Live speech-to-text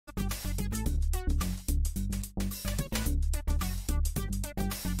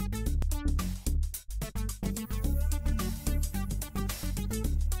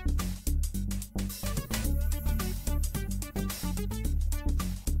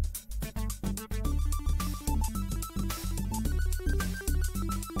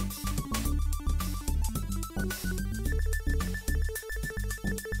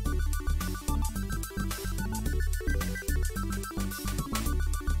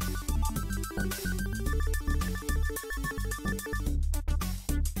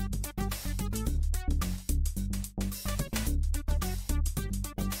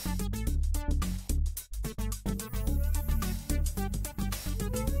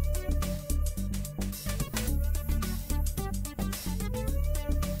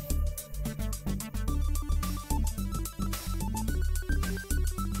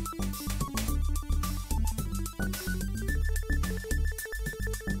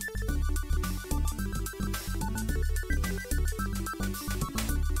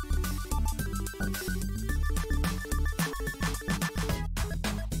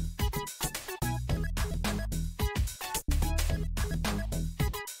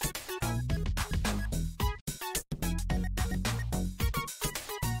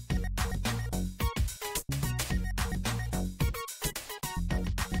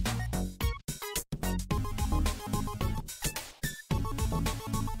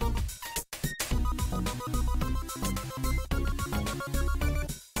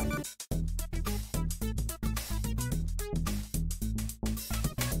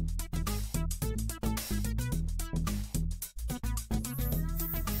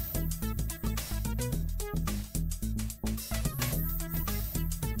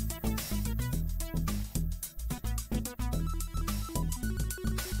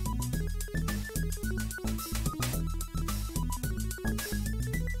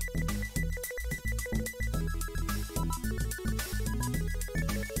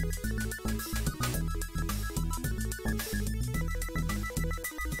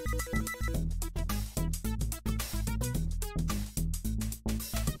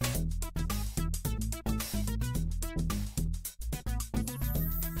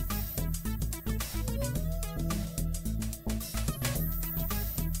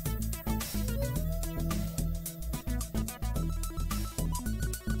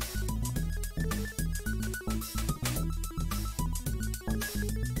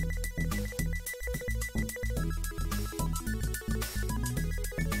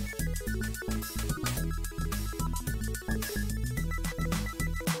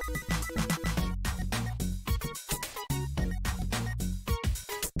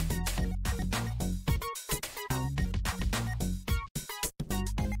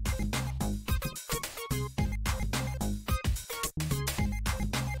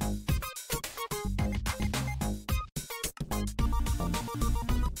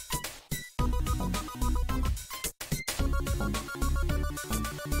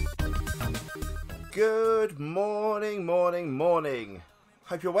Good morning, morning.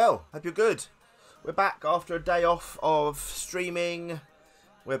 Hope you're well. Hope you're good. We're back after a day off of streaming.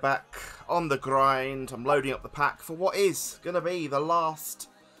 We're back on the grind. I'm loading up the pack for what is going to be the last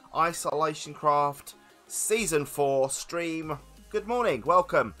IsolationCraft Season 4 stream. Good morning.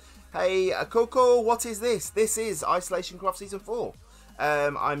 Welcome. Hey, Coco, what is this? This is IsolationCraft Season 4.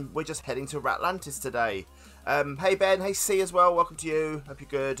 We're just heading to RATLANTIS today. Hey Ben, hey C as well, welcome to you. Hope you're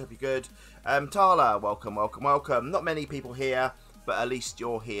good. Tala, welcome. Not many people here, but at least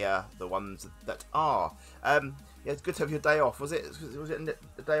you're here, the ones that are. Yeah, it's good to have your day off. Was it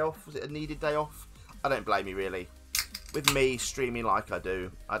a day off? Was it a needed day off? I don't blame you really. With me streaming like I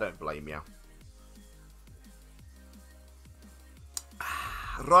do, I don't blame you.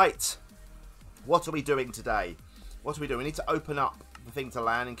 Right, what are we doing today? We need to open up the thing to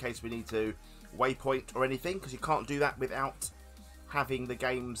land in case we need to waypoint or anything, because you can't do that without having the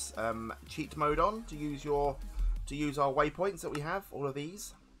game's cheat mode on to use our waypoints that we have, all of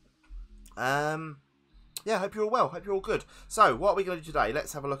these. Yeah, hope you're all well, hope you're all good. So what are we going to do today?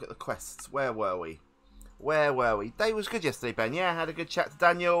 Let's have a look at the quests. Where were we? Day was good yesterday, Ben. Yeah, had a good chat to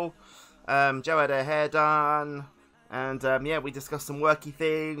Daniel. Joe had her hair done, and yeah, we discussed some worky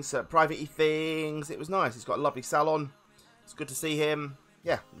things, private-y things. It was nice. He's got a lovely salon. It's good to see him.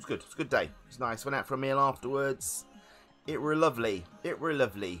 Yeah, it was good. It was a good day. It was nice. Went out for a meal afterwards. It were lovely.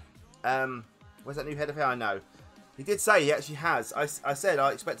 Where's that new head of hair? I know. He did say he actually has. I said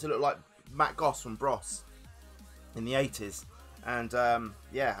I expect to look like Matt Goss from Bros in the 80s. And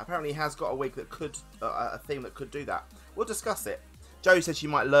yeah, apparently he has got a wig that could, a thing that could do that. We'll discuss it. Joe said she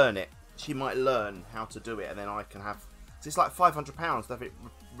might learn it. She might learn how to do it, and then I can have. So it's like £500 to have it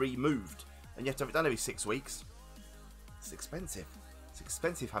removed, and you have to have it done every 6 weeks. It's expensive. It's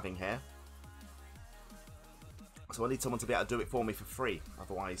expensive having hair. So I need someone to be able to do it for me for free.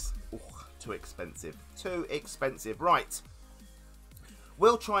 Otherwise, too expensive. Too expensive. Right.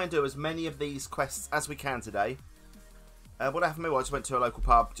 We'll try and do as many of these quests as we can today. What happened to me? Well, I just went to a local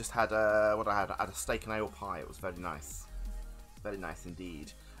pub. Just had I had a steak and ale pie. It was very nice. Very nice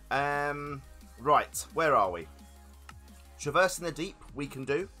indeed. Right. Where are we? Traversing the Deep, we can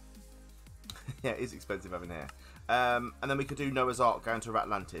do. Yeah, it is expensive having hair. And then we could do Noah's Ark going to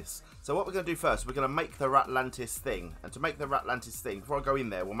RATLANTIS. So what we're going to do first, we're going to make the RATLANTIS thing. And to make the RATLANTIS thing, before I go in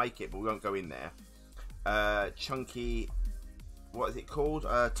there, we'll make it, but we won't go in there. Chunky, what is it called?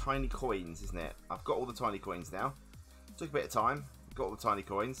 Tiny coins, isn't it? I've got all the tiny coins now. Took a bit of time. Got all the tiny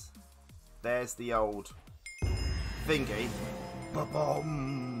coins. There's the old thingy.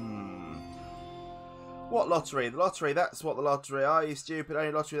 Ba-boom! What lottery? The lottery, that's what the lottery. Are you stupid?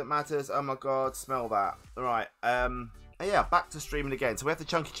 Only lottery that matters. Oh my god, smell that. Alright, yeah, back to streaming again. So we have the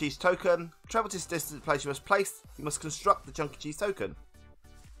Chunky Cheese token. Travel to this distant place you must construct the Chunky Cheese token.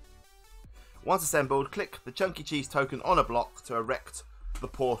 Once assembled, click the Chunky Cheese token on a block to erect the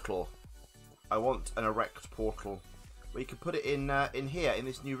portal. I want an erect portal. We can put it in here, in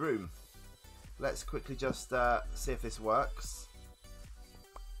this new room. Let's quickly just see if this works.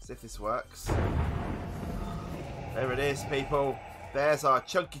 See if this works. There it is, people. There's our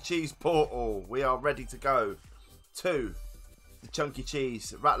Chunky Cheese portal. We are ready to go to the Chunky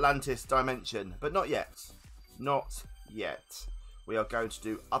Cheese RATLANTIS dimension. But not yet. Not yet. We are going to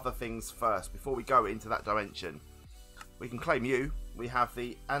do other things first before we go into that dimension. We can claim you. We have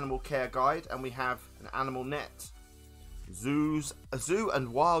the animal care guide and we have an animal net. A zoo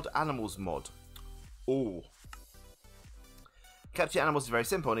and wild animals mod. Ooh. Capture animals is very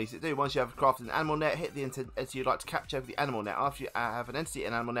simple and easy to do. Once you have crafted an animal net, hit the entity you'd like to capture over the animal net. After you have an entity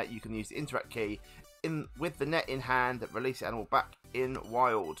in animal net, you can use the interact key with the net in hand that release the animal back in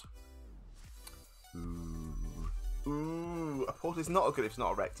wild. Ooh. A portal is not good if it's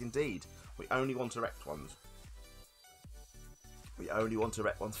not erect. Indeed. We only want erect ones. We only want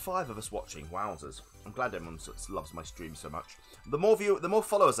erect ones. 5 of us watching. Wowzers. I'm glad everyone loves my stream so much. The more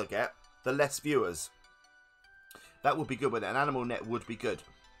followers I get, the less viewers. That would be good with it. An animal net would be good.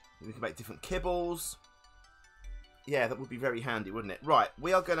 We can make different kibbles. Yeah, that would be very handy, wouldn't it? Right,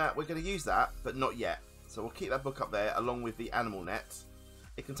 we're gonna use that, but not yet. So we'll keep that book up there along with the animal net.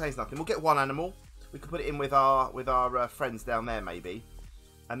 It contains nothing. We'll get one animal. We can put it in with our friends down there maybe,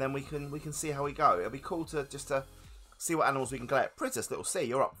 and then we can see how we go. It'll be cool to just see what animals we can collect. Princess Little C,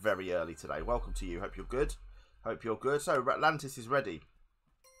 you're up very early today. Welcome to you. Hope you're good. Hope you're good. So RATLANTIS is ready.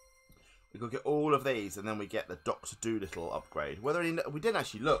 We could get all of these, and then we get the Dr. Dolittle upgrade. We didn't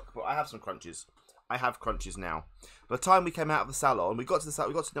actually look, but I have some crunches. I have crunches now. By the time we came out of the salon, we got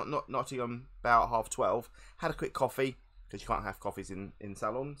to Nottingham about 12:30. Had a quick coffee because you can't have coffees in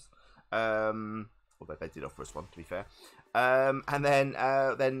salons. Although they did offer us one, to be fair. And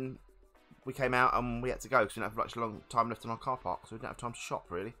then we came out and we had to go because we didn't have much long time left in our car park, so we didn't have time to shop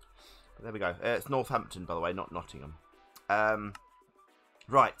really. But there we go. It's Northampton, by the way, not Nottingham.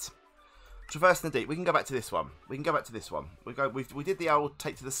 Right. Traversing the Deep. We can go back to this one. We did the old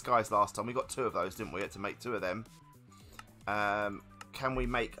Take to the Skies last time. We got 2 of those, didn't we? We had to make 2 of them. Can we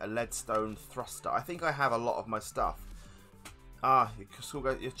make a leadstone thruster? I think I have a lot of my stuff. Your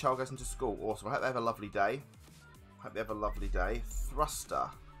child goes into school. Awesome. I hope they have a lovely day. Thruster. I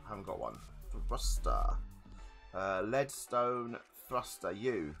haven't got one. Thruster. Leadstone thruster.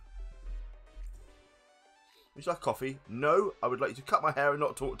 You. Would you like coffee? No. I would like you to cut my hair and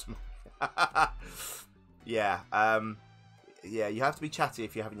not talk to me. Yeah, yeah, you have to be chatty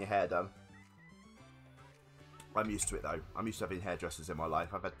if you're having your hair done. I'm used to it though. I'm used to having hairdressers in my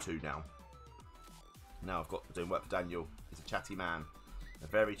life. I've had 2 now. Now I've got doing work for Daniel. He's a chatty man. A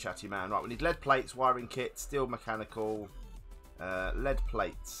very chatty man. Right, we need lead plates, wiring kit, steel mechanical, lead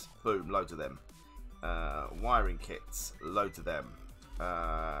plates. Boom, loads of them. Wiring kits, loads of them.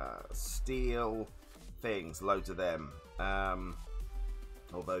 Steel things, loads of them.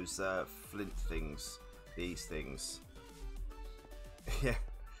 All those flint things, these things. Yeah.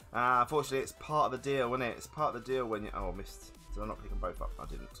 Unfortunately, it's part of the deal, isn't it? It's part of the deal when you... Oh, I missed. Did I not pick them both up? I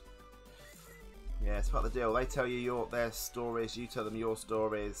didn't. Yeah, it's part of the deal. They tell you their stories. You tell them your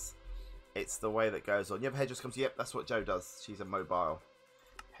stories. It's the way that goes on. You have a hairdresser comes to you? Yep, that's what Jo does. She's a mobile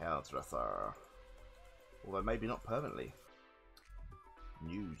hairdresser. Although maybe not permanently.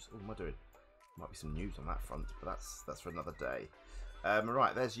 News. Oh, what am I doing? Might be some news on that front, but that's for another day.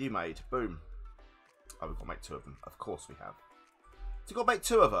 Right, there's you made. Boom. Oh, we've got to make 2 of them. Of course we have. So we've got to make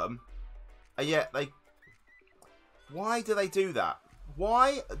 2 of them. And yet they... Why do they do that?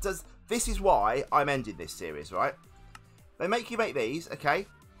 Why does... This is why I'm ending this series, right? They make you make these, okay?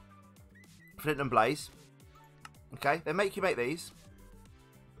 Flint and Blaze. Okay? They make you make these.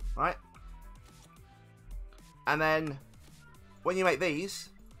 Right? And then... When you make these,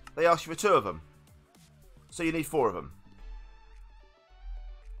 they ask you for 2 of them. So you need 4 of them.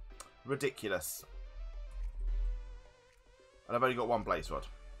 Ridiculous. And I've only got 1 blaze rod.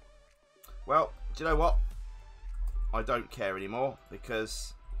 Well, do you know what? I don't care anymore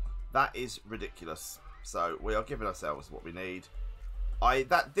because that is ridiculous. So we are giving ourselves what we need.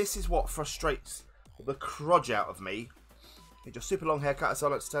 This is what frustrates the crudge out of me. Get your super long haircut, as I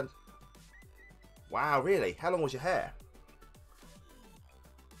like to stand. Wow, really? How long was your hair?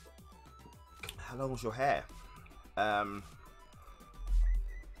 How long was your hair?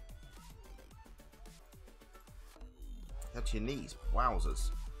 Up to your knees.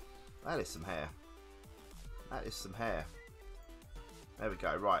 Wowzers. That is some hair. That is some hair. There we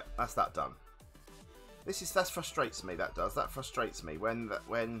go. Right, that's that done. That frustrates me. That does. That frustrates me when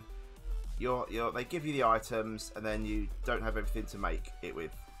they give you the items and then you don't have everything to make it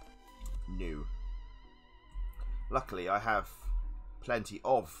with. New. Luckily, I have plenty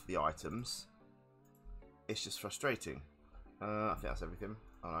of the items. It's just frustrating. I think that's everything.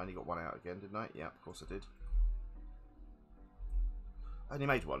 Oh, I only got 1 out again, didn't I? Yeah, of course I did. I only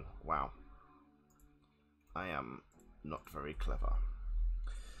made 1. Wow. I am Not very clever.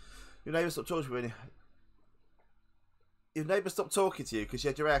 Your neighbour stopped talking to you. Your neighbour stopped talking to you because you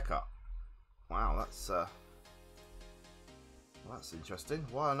had your hair cut. Wow, that's interesting.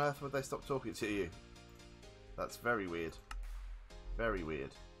 Why on earth would they stop talking to you? That's very weird. Very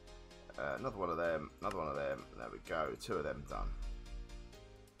weird. Another one of them. Another one of them. There we go. 2 of them done.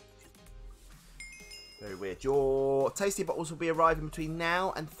 Very weird. Your tasty bottles will be arriving between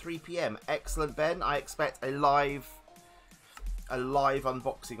now and 3 PM. Excellent, Ben. I expect a live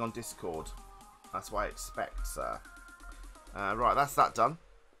unboxing on Discord. That's what I expect, sir. Right, that's that done.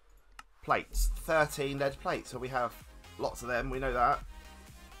 Plates. 13 lead plates. So we have lots of them. We know that.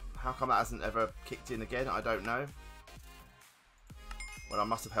 How come that hasn't ever kicked in again? I don't know. Well, I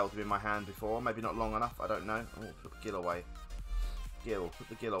must have held them in my hand before. Maybe not long enough. I don't know. Oh, put the gill away. Gill. Put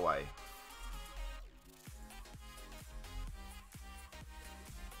the gill away.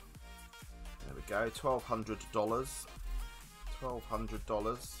 There we go. $1,200.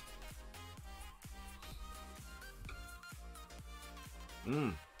 $1,200.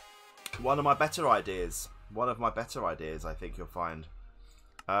 One of my better ideas. One of my better ideas, I think you'll find.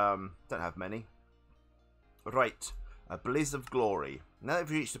 Don't have many. Right. A Blaze of Glory. Now that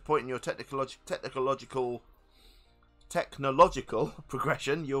you've reached a point in your technological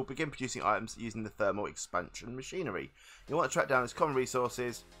progression, you'll begin producing items using the thermal expansion machinery. You want to track down its common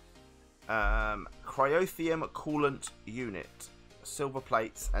resources. Cryothium coolant unit. Silver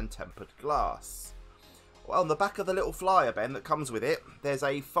plates and tempered glass. Well, on the back of the little flyer, Ben, that comes with it, there's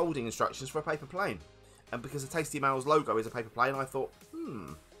a folding instructions for a paper plane. And because the Tasty Mail's logo is a paper plane, I thought,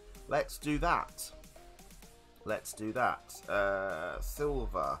 let's do that. Let's do that.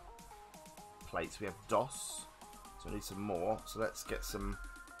 Silver plates. We have DOS. So we need some more. So let's get some...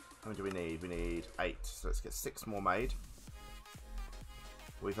 How many do we need? We need 8. So let's get 6 more made.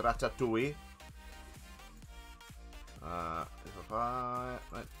 With Ratatouille. Right.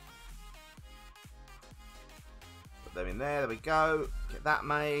 Put them in there. There we go. Get that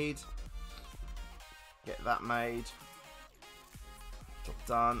made. Get that made. Job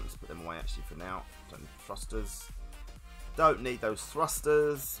done. Let's put them away actually for now. Don't need thrusters. Don't need those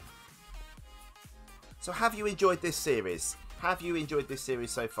thrusters. So have you enjoyed this series? Have you enjoyed this series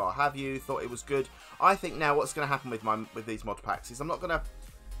so far? Have you thought it was good? I think now what's going to happen with these mod packs is I'm not going to...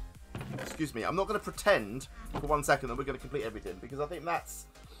 Excuse me. I'm not going to pretend for 1 second that we're going to complete everything, because I think that's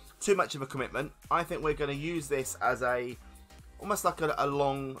too much of a commitment. I think we're going to use this as almost like a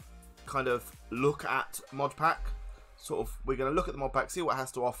long kind of look at mod pack. Sort of, we're going to look at the mod pack, see what it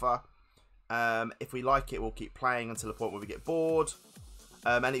has to offer. If we like it, we'll keep playing until the point where we get bored.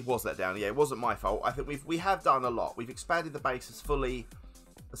 And it was let down. Yeah, it wasn't my fault. I think we have done a lot. We've expanded the base as fully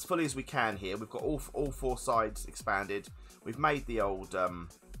as we can here. We've got all 4 sides expanded. We've made the old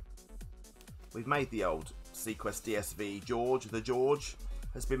Sequest DSV George. The George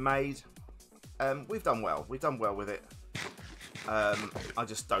has been made. We've done well. We've done well with it. I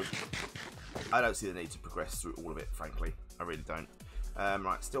just don't see the need to progress through all of it, frankly. I really don't.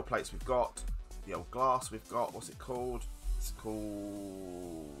 Right, steel plates we've got. The old glass we've got. What's it called? It's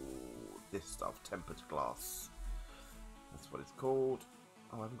called this stuff, tempered glass. That's what it's called.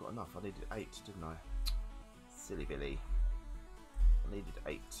 Oh, I haven't got enough. I needed 8, didn't I? Silly Billy. I needed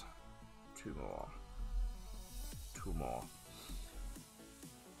 8. 2 more. 2 more.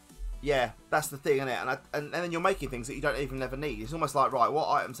 Yeah, that's the thing, isn't it? And then you're making things that you don't even ever need. It's almost like, right, what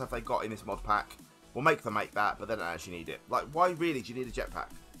items have they got in this mod pack? We'll make them make that, but they don't actually need it. Like, why really do you need a jetpack?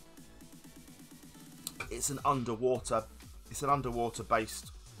 It's an underwater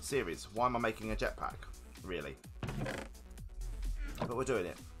based series. Why am I making a jetpack? Really? But we're doing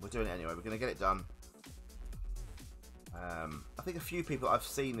it. We're doing it anyway. We're going to get it done. I think a few people I've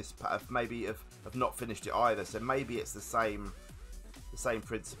seen this have not finished it either, so maybe it's the same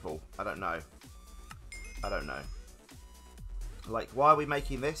principle. I don't know. I don't know. Like, why are we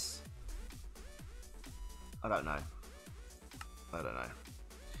making this? I don't know. I don't know.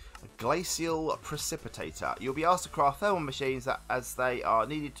 A glacial precipitator. You'll be asked to craft thermal machines as they are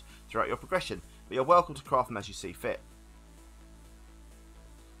needed throughout your progression, but you're welcome to craft them as you see fit.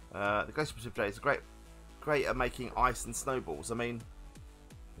 The glacial precipitator is great at making ice and snowballs. I mean,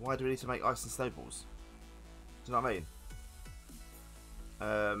 why do we need to make ice and snowballs? Do you know what I mean?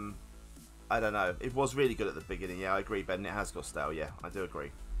 I don't know. It was really good at the beginning. Yeah, I agree, Ben. It has got stale. Yeah, I do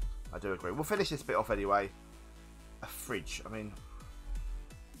agree. I do agree. We'll finish this bit off anyway. A fridge. I mean,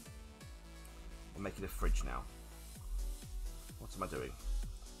 I'm making a fridge now. What am I doing?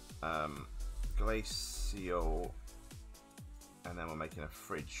 Glacial. And then we're making a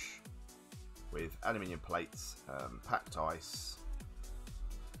fridge with aluminium plates, packed ice.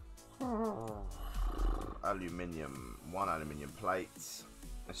 aluminium, 1 aluminium plate.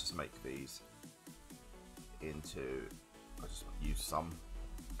 Let's just make these into, I'll just use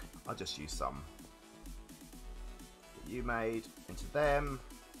some. Get you made into them.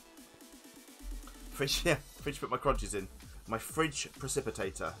 Fridge, yeah, fridge put my crunches in. My fridge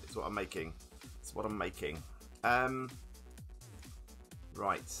precipitator is what I'm making. It's what I'm making.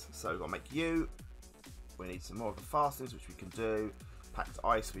 Right, so we've got to make you. We need some more of the fastenings, which we can do. Packed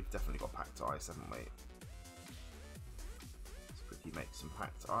ice, we've definitely got packed ice, haven't we? Let's quickly make some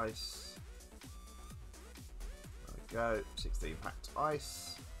packed ice. There we go, 16 packed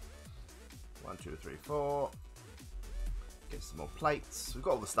ice. 1, 2, 3, 4. Get some more plates. We've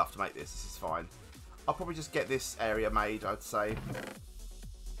got all the stuff to make this. This is fine. I'll probably just get this area made, I'd say.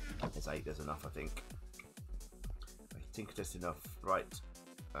 There's 8, there's enough, I think. I think just enough. Right.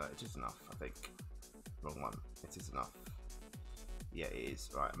 It is enough, I think. Wrong one. It is enough. Yeah, it is.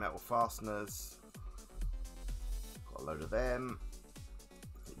 Right, metal fasteners. Got a load of them.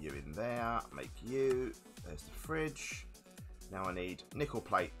 Put you in there. Make you. There's the fridge. Now I need nickel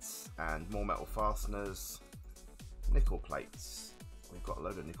plates and more metal fasteners. Nickel plates. We've got a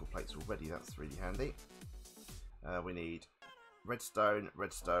load of nickel plates already. That's really handy. We need redstone,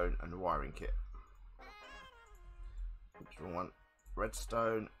 and a wiring kit. Oops, wrong one.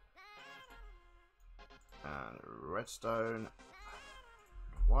 Redstone and redstone.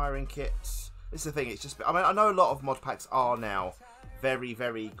 Wiring kit. This is the thing. It's just. I mean, I know a lot of mod packs are now very,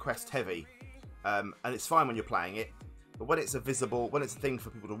 very quest heavy, and it's fine when you're playing it. But when it's when it's a thing for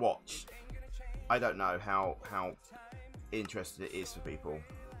people to watch, I don't know how interested it is for people.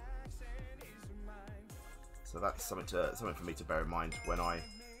 So that's something for me to bear in mind when I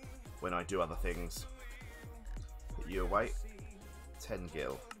do other things. Put you away. 10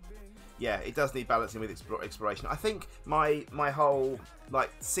 gil. Yeah, it does need balancing with exploration. I think my whole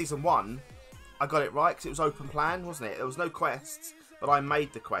season 1, I got it right because it was open plan, wasn't it? There was no quests, but I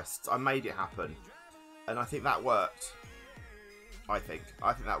made the quests. I made it happen, and I think that worked. I think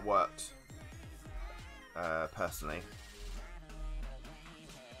that worked personally.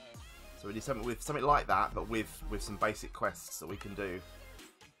 So we need something like that, but with some basic quests that we can do.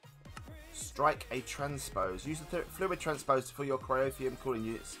 Strike a transpose. Use the fluid transpose for your cryothium cooling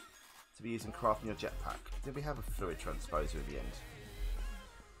units to be used in crafting your jetpack. Did we have a fluid transposer in the end?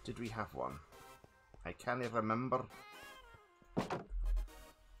 Did we have one? I can't even remember.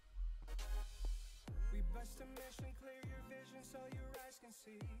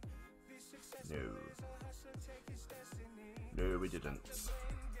 No. No, we didn't.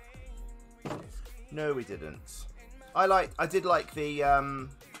 No, we didn't. I did like the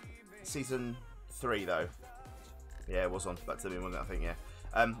season 3 though. Yeah, it was on back to me, wasn't it? I think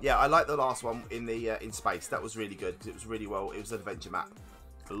yeah. I liked the last one in the in space. That was really good because it was really well. It was an adventure map,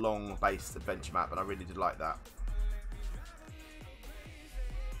 a long-based adventure map, and I really did like that.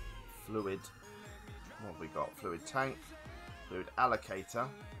 Fluid. What have we got? Fluid tank, fluid allocator,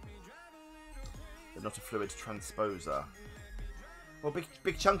 but not a fluid transposer. Well,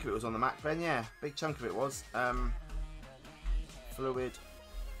 big chunk of it was on the map, Ben. Yeah, big chunk of it was. Fluid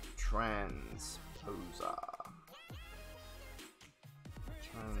transposer.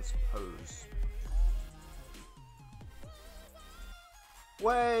 Transpose.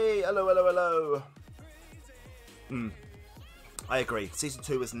 Way! Hello, hello, hello. I agree. Season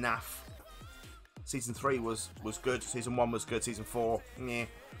 2 was naff. Season 3 was good. Season 1 was good. Season 4, yeah.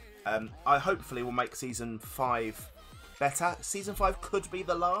 I hopefully will make Season 5 better. Season 5 could be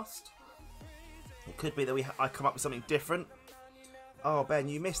the last. It could be that I come up with something different. Oh, Ben,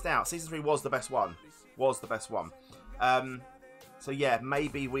 you missed out. Season 3 was the best one. So yeah,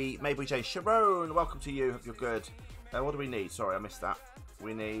 maybe we change. Sharon, welcome to you. Hope you're good. What do we need? Sorry, I missed that.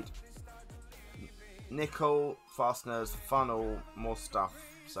 We need nickel, fasteners, funnel, more stuff.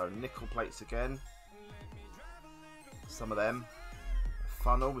 So nickel plates again. Some of them.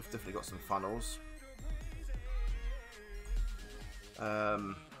 Funnel, we've definitely got some funnels.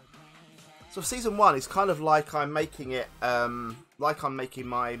 So season 1 is kind of like I'm making it, like I'm making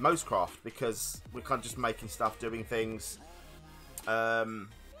my Mosecraft, because we're kind of just making stuff, doing things.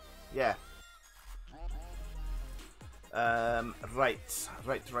 Yeah. Right.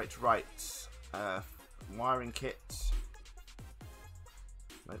 Wiring kit.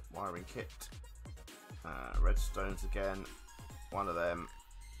 Nope, wiring kit. Redstones again. One of them.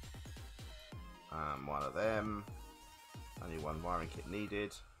 One of them. Only one wiring kit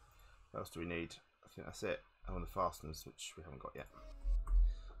needed. What else do we need? I think that's it. Oh, and the fasteners, which we haven't got yet.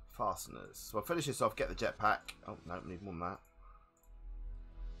 Fasteners. So I'll finish this off, get the jetpack. Oh, no, we need more than that.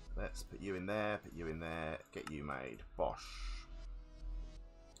 Let's put you in there, get you made. Bosh.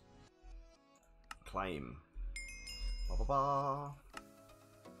 Claim. Ba -ba -ba.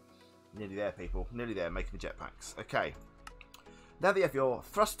 Nearly there, people. Nearly there, making the jetpacks. Okay. Now that you have your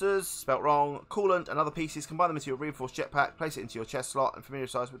thrusters, spelt wrong, coolant and other pieces, combine them into your reinforced jetpack, place it into your chest slot and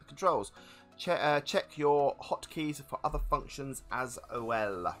familiarise with the controls. Check your hotkeys for other functions as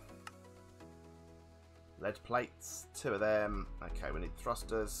well. Lead plates, 2 of them. Okay, we need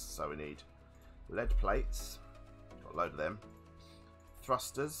thrusters, so we need lead plates. Got a load of them.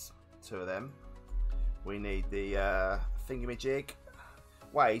 Thrusters, 2 of them. We need the thingamajig.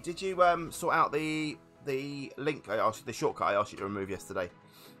 Wait, did you sort out the link I asked you, the shortcut I asked you to remove yesterday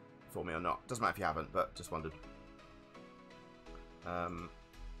for me or not? Doesn't matter if you haven't, but just wondered.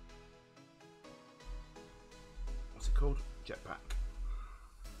 What's it called? Jetpack.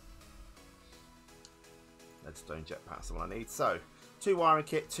 Leadstone jetpack, that's the one I need. So, 2 wiring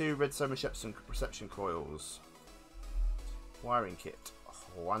kit, 2 redstone reception coils. Wiring kit,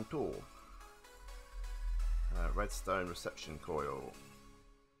 1 tool. Redstone reception coil.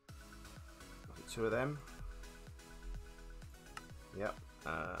 2 of them. Yep.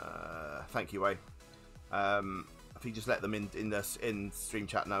 Thank you, Way. If you just let them in stream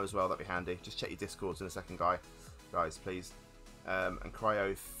chat know as well, that'd be handy. Just check your discords in a second, guys, please. And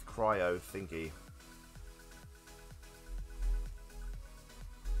cryo thingy.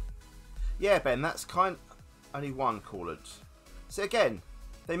 Yeah, Ben, that's only 1 coolant. So again,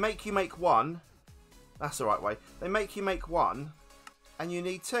 they make you make 1. That's the right way. They make you make 1, and you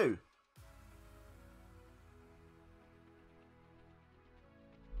need 2.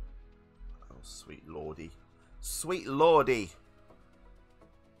 Oh, sweet lordy. Sweet lordy.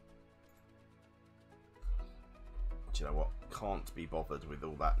 Do you know what? Can't be bothered with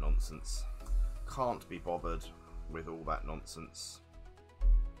all that nonsense. Can't be bothered with all that nonsense.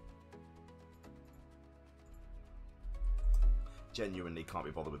 Genuinely can't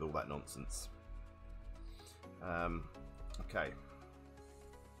be bothered with all that nonsense. Okay.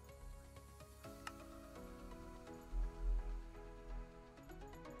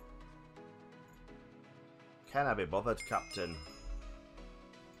 Can I be bothered, Captain?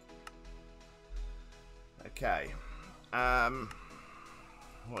 Okay. What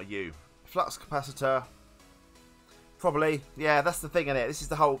are you? Flux capacitor. Probably. Yeah, that's the thing, isn't it? This is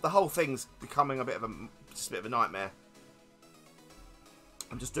the whole thing's becoming a bit of a nightmare.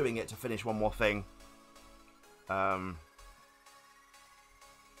 I'm just doing it to finish one more thing.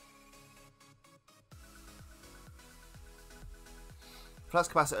 Flux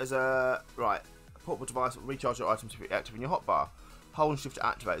capacitor is a portable device that will recharge your items if you're active in your hotbar. Hold and shift to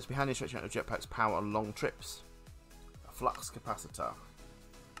activate. It's behind the stretching out of jetpack's power on long trips. A flux capacitor.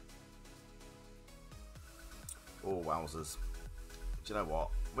 Oh, wowzers. Do you know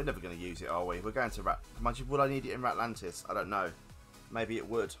what? We're never going to use it, are we? We're going to would I need it in RATLANTIS? I don't know. Maybe it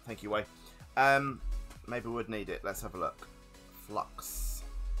would. Thank you, Way. Maybe we would need it. Let's have a look. Flux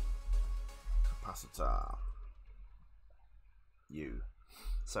capacitor.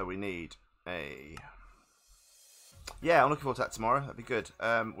 So we need a... Yeah, I'm looking forward to that tomorrow. That'd be good.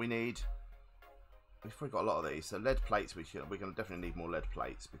 We've probably got a lot of these. So lead plates, we're going to definitely need more lead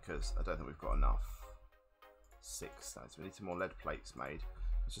plates because I don't think we've got enough. 6. So we need some more lead plates made.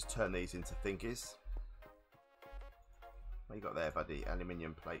 Let's just turn these into thingies. What you got there, buddy?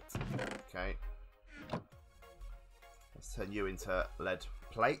 Aluminium plate. Okay. Let's turn you into lead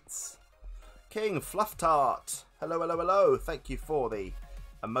plates. King Fluff Tart. Hello, hello, hello. Thank you for the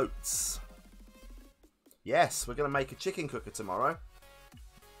emotes. Yes, we're going to make a chicken cooker tomorrow.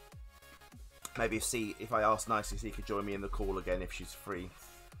 Maybe see if I ask nicely, so you could join me in the call again if she's free.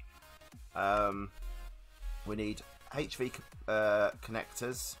 We need HV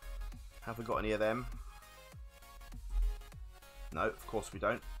connectors. Have we got any of them? No, of course we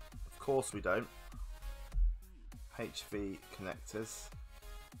don't. Of course we don't. HV connectors.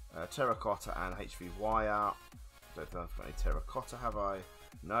 Terracotta and HV wire. Don't think I've got any terracotta, have I?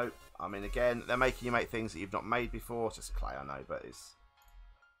 No. I mean, again, they're making you make things that you've not made before. It's just clay, I know, but it's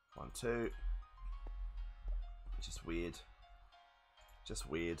 1, 2. Just weird. Just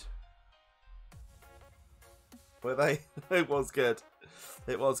weird. Were they? It was good.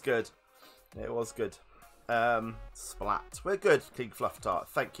 It was good. It was good. Splat. We're good, King Fluff Tart.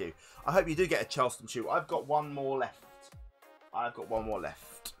 Thank you. I hope you do get a Charleston chew. I've got 1 more left. I've got 1 more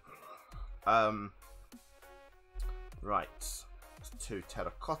left. Right. 2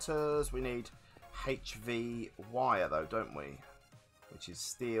 terracottas. We need HV wire though, don't we? Which is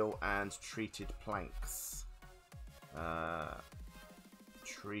steel and treated planks.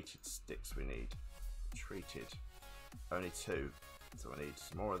 Treated sticks we need. Treated. Only 2. So we need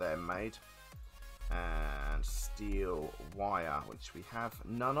some more of them made. And steel wire, which we have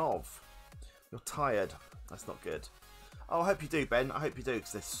none of. You're tired. That's not good. Oh, I hope you do, Ben. I hope you do,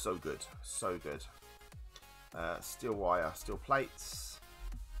 because they're so good. So good. Steel wire, steel plates.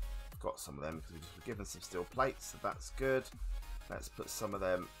 I've got some of them because we've just given some steel plates, so that's good. Let's put some of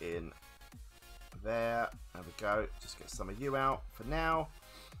them in there. There we go. Just get some of you out for now.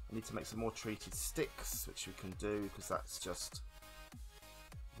 I need to make some more treated sticks, which we can do because that's just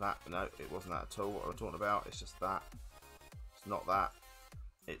that. No, it wasn't that at all. What I'm talking about, it's just that. It's not that.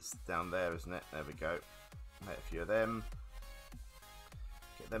 It's down there, isn't it? There we go. Make a few of them.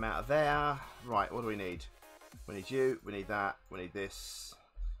 Get them out of there. Right, what do we need? We need you. We need that. We need this.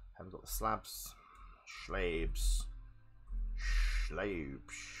 Haven't got the slabs. Slabs.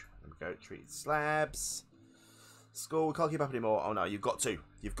 Slabs. There we go. Treated slabs. School. We can't keep up anymore. Oh no, you've got to.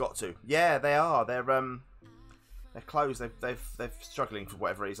 You've got to. Yeah, they are. They're closed. They're struggling for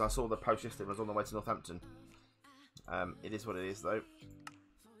whatever reason. I saw the post yesterday. I was on the way to Northampton. It is what it is, though.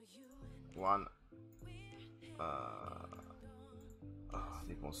 One. Oh, I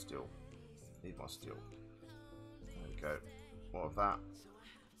need more steel. Need more steel. There we go. More of that.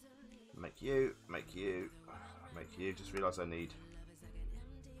 Make you. Make you. Make you. Just realised I need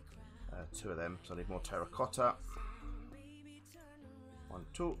 2 of them, so I need more terracotta. 1,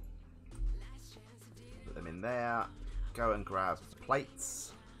 2. Put them in there. Go and grab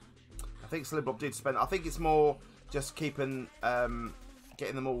plates. I think Slim Bob did spend. I think it's more just keeping,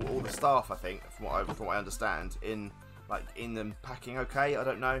 getting them all the staff. I think from what I understand, in them packing. Okay, I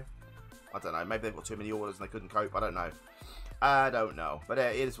don't know. Maybe they've got too many orders and they couldn't cope. I don't know. But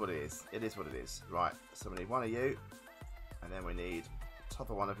it is what it is. It is what it is. Right. So we need 1 of you, and then we need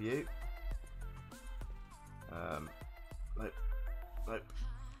another 1 of you. Nope. Nope.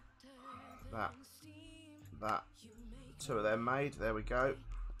 That. 2 of them made. There we go.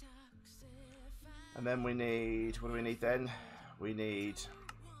 And then we need. What do we need then? We need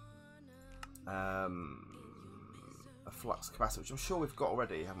a flux capacitor, which I'm sure we've got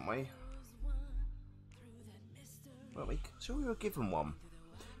already, haven't we? Well, sure we were given one.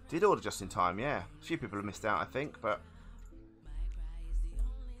 Did order just in time, yeah. A few people have missed out, I think, but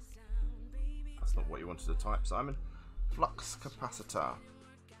that's not what you wanted to type, Simon. Flux capacitor.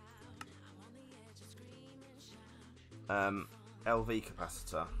 LV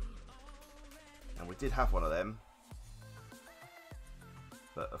capacitor. And we did have one of them.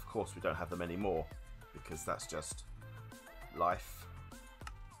 But of course we don't have them anymore, because that's just life.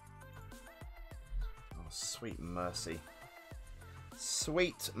 Oh, sweet mercy.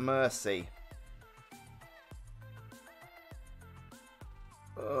 Sweet mercy.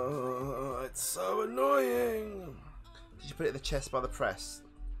 Oh, it's so annoying. Did you put it in the chest by the press?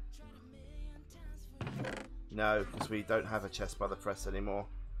 No, because we don't have a chest by the press anymore.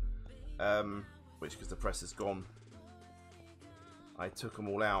 Which, because the press is gone. I took them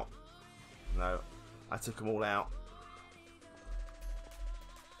all out. No, I took them all out.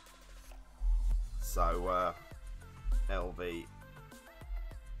 So, LV.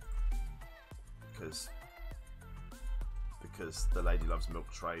 Because the lady loves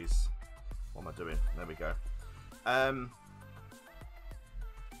milk trays. What am I doing? There we go. Because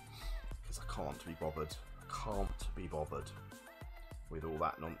I can't be bothered. I can't be bothered with all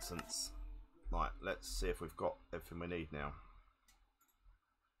that nonsense. Right, let's see if we've got everything we need now.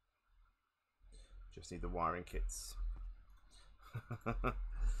 Just need the wiring kits.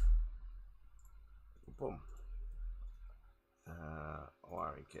 Boom.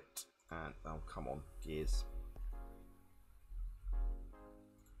 Wiring kit. And, oh, come on, gears.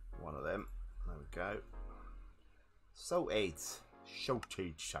 1 of them. There we go. Sorted.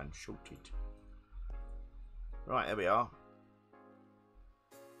 Sorted, son. Sorted. Right, there we are.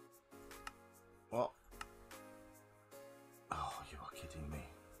 What? Oh, you are kidding me.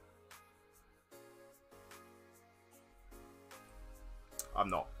 I'm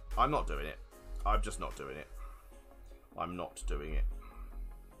not doing it. I'm just not doing it. I'm not doing it.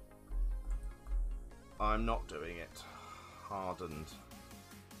 I'm not doing it. Hardened.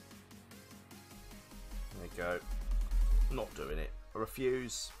 There you go. Not doing it. I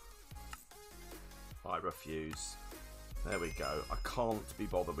refuse. I refuse. There we go. I can't be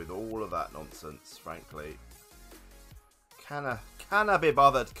bothered with all of that nonsense, frankly. Can I be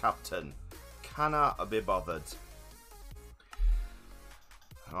bothered, Captain? Can I be bothered?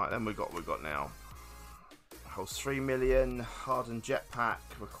 Alright, then we've got now. Holds 3 million. Hardened jetpack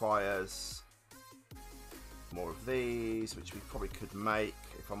requires more of these, which we probably could make.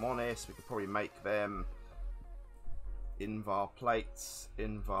 If I'm honest, we could probably make them Invar plates,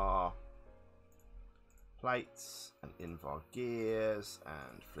 Invar plates, and Invar gears,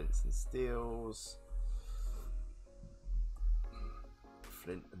 and flints and steels.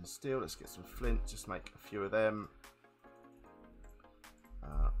 flint and steel. Let's get some flint. Just make a few of them.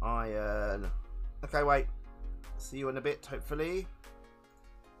 Iron. Okay, wait. See you in a bit, hopefully.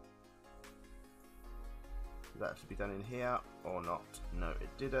 Did that have to be done in here or not? No, it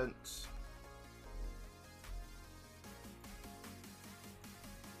didn't.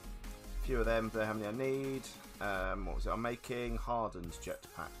 A few of them. Don't know how many I need. What was it I'm making? Hardened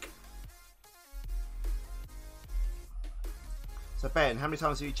jetpack. So Ben, how many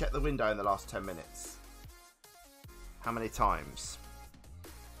times have you checked the window in the last 10 minutes? How many times?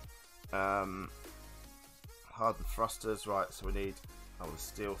 Hardened thrusters, right, so we need the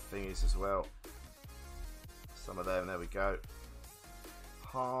steel thingies as well. Some of them, there we go.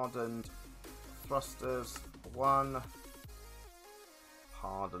 Hardened thrusters, 1.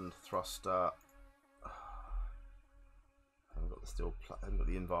 Hardened thruster. I haven't got the steel, I haven't got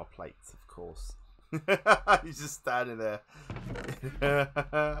the Invar plates, of course. He's just standing there.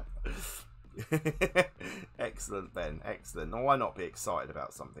 Excellent, Ben. Excellent. Now, why not be excited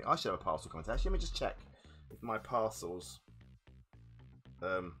about something? I should have a parcel comment. Actually, let me just check if my parcels.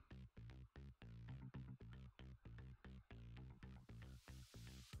 What?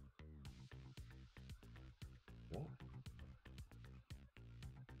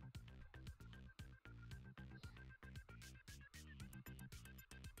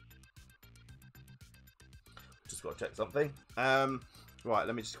 Just got to check something. Right,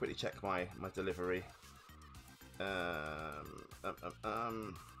 let me just quickly check my delivery. Where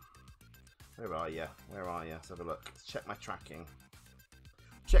are you? Where are you? Let's have a look. Let's check my tracking.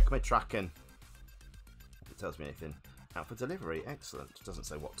 Check my tracking. If it tells me anything. Out for delivery. Excellent. It doesn't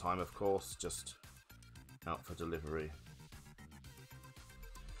say what time, of course. Just out for delivery.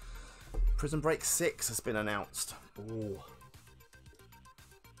 Prison Break 6 has been announced. Ooh.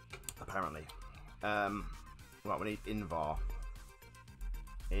 Apparently. Right, we need Invar.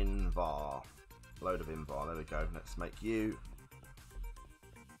 Invar. Load of Invar. There we go. Let's make you.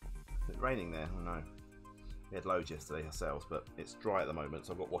 Is it raining there? Oh no. We had loads yesterday ourselves, but it's dry at the moment,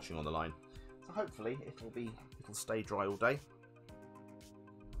 so I've got washing on the line. So hopefully it'll stay dry all day.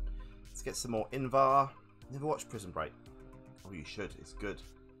 Let's get some more Invar. Never watched Prison Break. Oh, you should. It's good.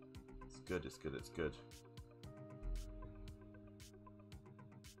 It's good. It's good. It's good.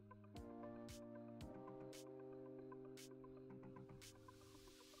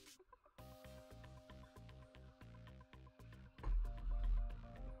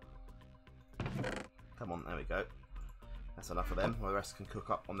 Come on, there we go. That's enough of them. Well, the rest can cook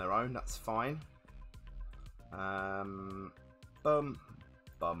up on their own. That's fine. Bum, bum,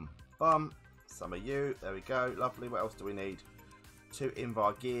 bum. Some of you. There we go. Lovely. What else do we need? 2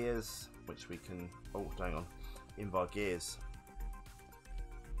 Invar gears, which we can. Oh, hang on. Invar gears.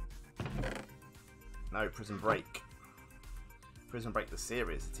 No, Prison Break. Prison Break the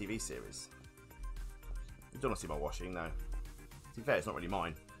series, the TV series. You don't want to see my washing, no. To be fair, it's not really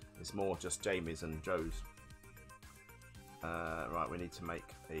mine. It's more just Jamie's and Joe's. Right, we need to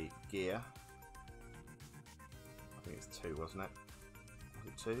make a gear. I think it's 2, wasn't it? Was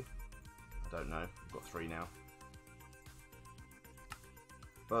it 2? I don't know. We've got 3 now.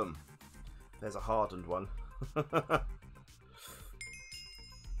 Boom. There's a hardened one.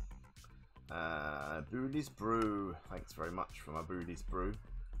 Booley's Brew. Thanks very much for my Booley's Brew.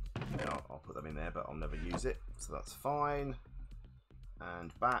 Yeah, I'll put them in there, but I'll never use it. So that's fine.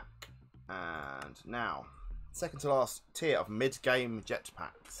 And back. And now, second to last tier of mid-game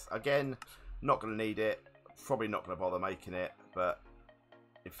jetpacks. Again, not going to need it. Probably not going to bother making it. But,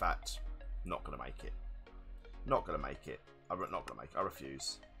 in fact, not going to make it. Not going to make it. I'm not going to make it. I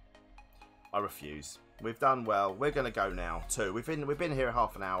refuse. I refuse. We've done well. We're going to go now too. We've been here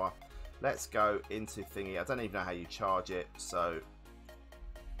half an hour. Let's go into thingy. I don't even know how you charge it. So,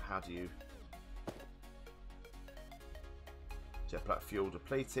 how do you... Jetpack fuel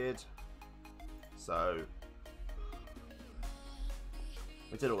depleted. So,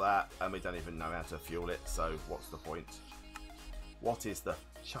 we did all that and we don't even know how to fuel it. So, what's the point? What is the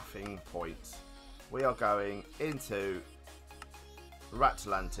chuffing point? We are going into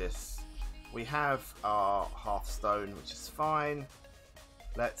RATLANTIS. We have our Hearthstone, which is fine.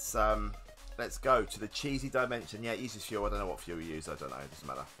 Let's go to the cheesy dimension. Yeah, it uses fuel. I don't know what fuel you use. I don't know. It doesn't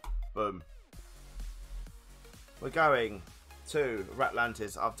matter. Boom. We're going to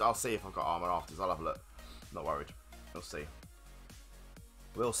RATLANTIS. I'll see if I've got armor afterwards. I'll have a look. Not worried. We'll see.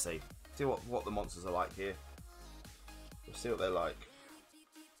 We'll see. See what the monsters are like here. We'll see what they're like.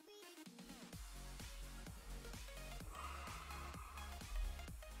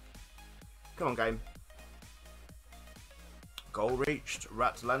 Come on, game. Goal reached.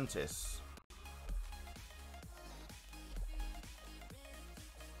 RATLANTIS.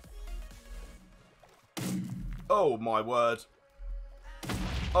 Oh my word.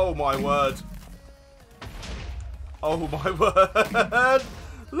 Oh my word. Oh my word.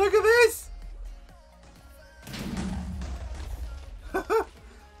 Look at this.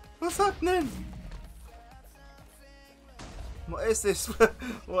 What's happening? What is this?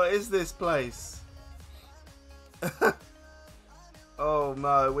 What is this place? Oh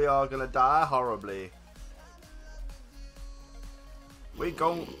no, we are gonna die horribly. We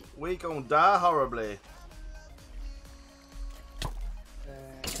gon' die horribly.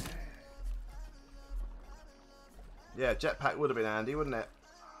 Yeah, jetpack would have been handy, wouldn't it?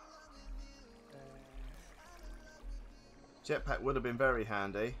 Jetpack would have been very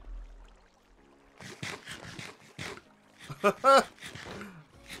handy.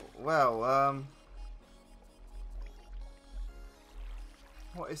 Well,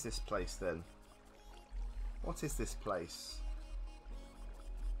 what is this place then? What is this place?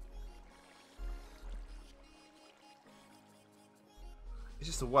 It's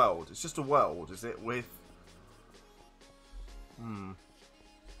just a world. It's just a world, is it? With...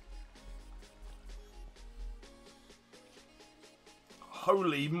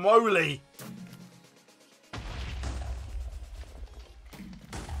 Holy moly!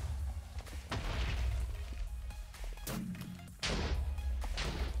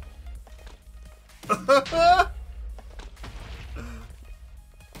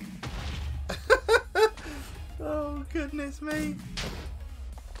 Oh goodness me.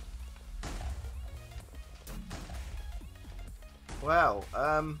 Well,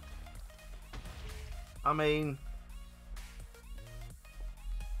 I mean,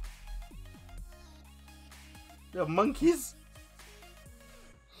 they're monkeys.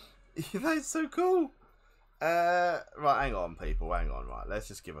 That's so cool. Right, hang on, people, hang on. Right, let's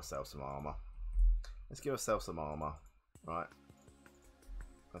just give ourselves some armor. Let's give ourselves some armor. Right,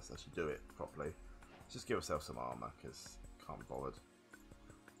 let's actually do it properly. Let's just give ourselves some armor because can't be bothered.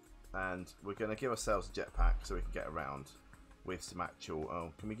 And we're going to give ourselves a jetpack so we can get around with some actual.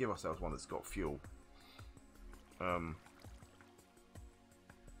 Oh, can we give ourselves one that's got fuel? That'll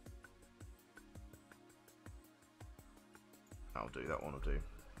do. That one will do.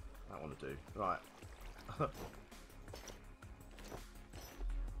 That one will do. Right. Let's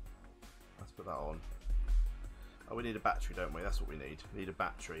put that on. Oh, we need a battery, don't we? That's what we need. We need a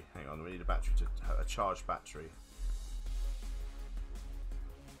battery. Hang on, we need a battery to a charged battery.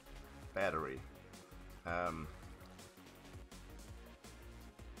 Battery.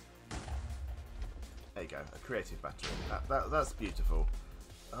 There you go, a creative battery. That's beautiful.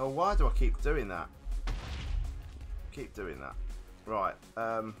 Oh, why do I keep doing that? Keep doing that. Right.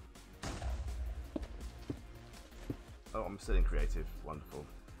 Oh, I'm still in creative. Wonderful.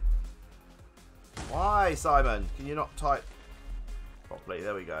 Why, Simon? Can you not type properly?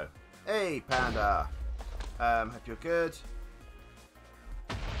 There we go. Hey, Panda. Hope you're good.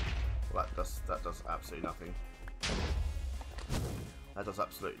 Well, that does absolutely nothing. That does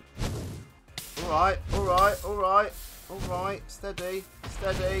absolutely. Alright, alright, alright, alright. Steady,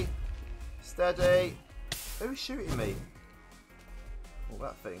 steady, steady. Who's shooting me? Oh,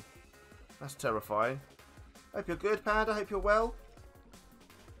 that thing. That's terrifying. Hope you're good, Panda. Hope you're well.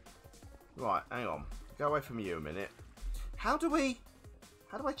 Right, hang on. Go away from you a minute. How do I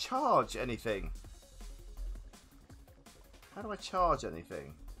charge anything? How do I charge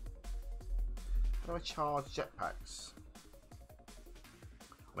anything? How do I charge jetpacks?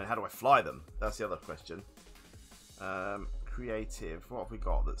 I mean, how do I fly them? That's the other question. Creative. What have we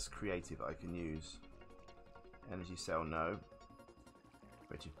got that's creative that I can use? Energy cell, no.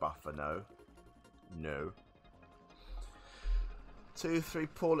 Creative buffer, no. No. 2, 3,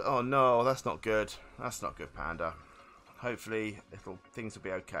 pull. Oh no, that's not good. That's not good, Panda. Hopefully, things will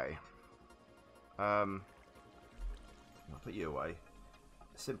be okay. I'll put you away.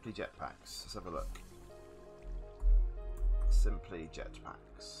 Simply jetpacks. Let's have a look. Simply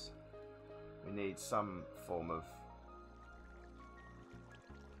jetpacks. We need some form of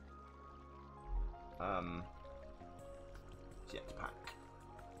jetpack.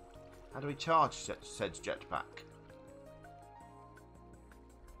 How do we charge said jetpack?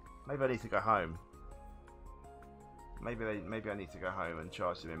 Maybe I need to go home. Maybe I need to go home and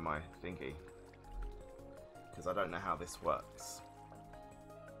charge them in my thingy, because I don't know how this works.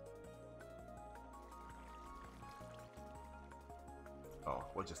 Oh,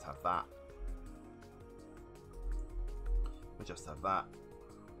 we'll just have that. We'll just have that.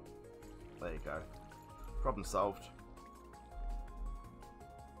 There you go. Problem solved.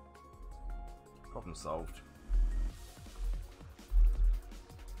 Problem solved.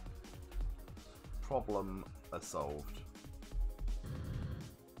 Problem solved.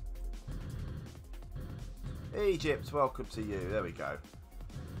 Egypt, welcome to you. There we go.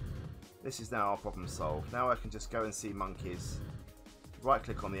 This is now our problem solved. Now I can just go and see monkeys. Right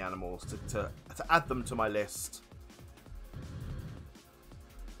click on the animals to add them to my list.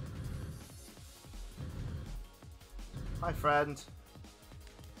 Hi friend.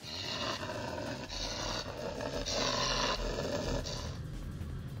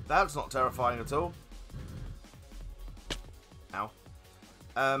 That's not terrifying at all. Ow.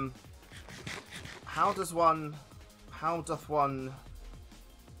 How doth one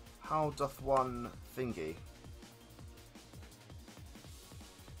thingy?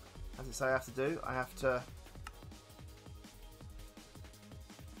 As it say I have to do? I have to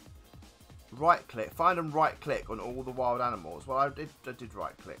right click, find and right click on all the wild animals. Well, I did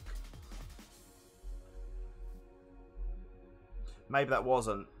right click. Maybe that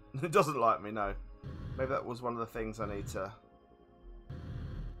wasn't. It doesn't like me, no. Maybe that was one of the things I need to...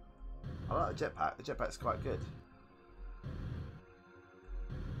 I like the jetpack. The jetpack's quite good.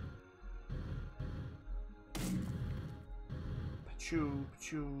 Pachoo,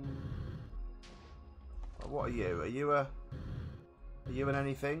 pachoo. What are you? Are you an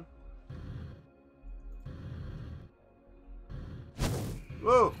anything?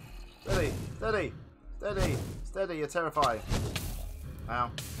 Whoa! Steady, steady, steady, steady. You're terrifying.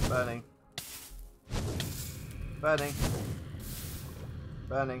 Ow! Burning. Burning.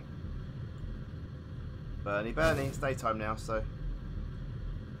 Burning. Burny, burny. It's daytime now, so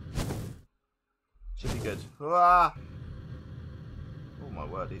should be good. Ah! Oh my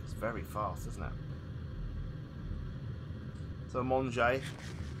word! It's very fast, isn't it? So a Monge.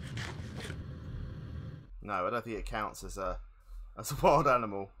 No, I don't think it counts as a wild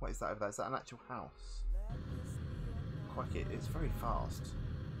animal. What is that over there? Is that an actual house? Crikey, it's very fast.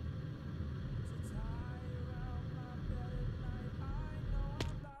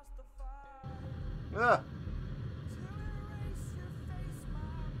 Ah!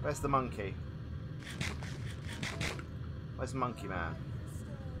 Where's the monkey? Where's the monkey man?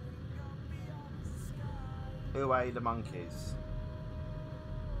 Who are the monkeys?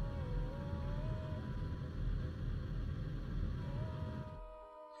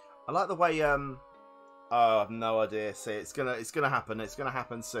 I like the way oh, I've no idea. See, it's gonna happen. It's gonna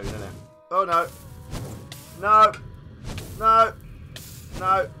happen soon, isn't it? Oh no! No! No!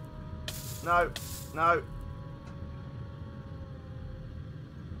 No! No! No!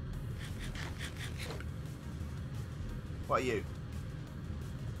 What are you?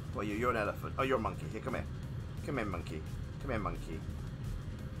 What are you? You're an elephant. Oh, you're a monkey. Here, come here. Come here, monkey. Come here, monkey.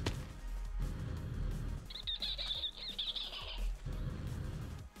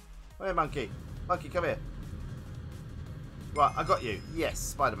 Come here, monkey. Monkey, come here. Right, I got you. Yes,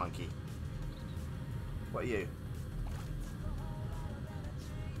 spider monkey. What are you?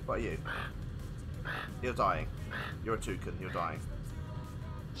 What are you? You're dying. You're a toucan. You're dying.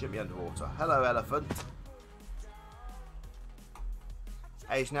 Shoot me underwater. Hello, elephant.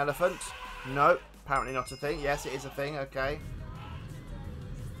 Asian elephant? No, apparently not a thing. Yes, it is a thing. Okay.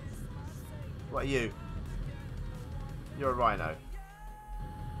 What are you? You're a rhino.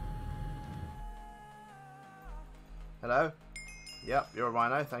 Hello? Yep, you're a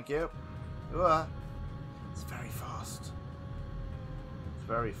rhino. Thank you. Ooh, it's very fast. It's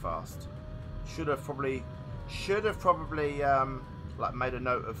very fast. Should have probably like made a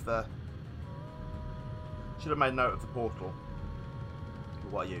note of the. Should have made a note of the portal.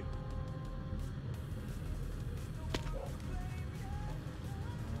 What are you?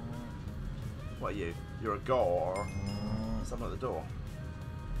 What are you? You're a gore. Someone at the door.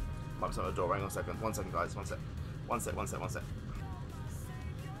 Might be someone at the door. Hang on a second. 1 second, guys. 1 sec. 1 sec. 1 sec. 1 sec.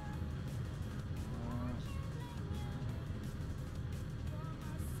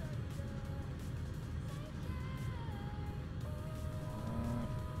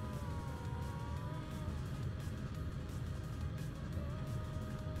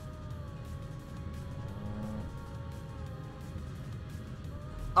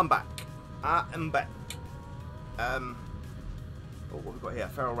 I'm back. I am back. Oh, what have we got here?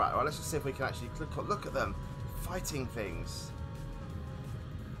 Feral rat. Alright, let's just see if we can actually look at them fighting things.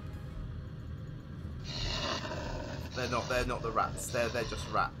 They're not the rats. They're just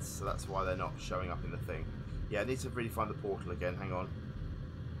rats, so that's why they're not showing up in the thing. Yeah, I need to really find the portal again. Hang on.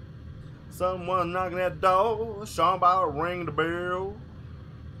 Someone knocking at the door. Somebody ring the bell.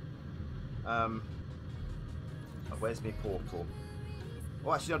 Where's my portal?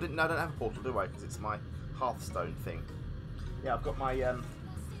 Oh, actually, I don't have a portal, do I? Because it's my Hearthstone thing. Yeah, I've got my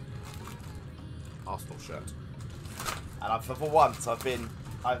Arsenal shirt, and for once I've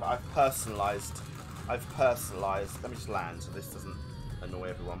personalised. Let me just land so this doesn't annoy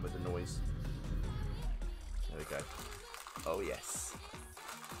everyone with the noise. we go. Oh yes.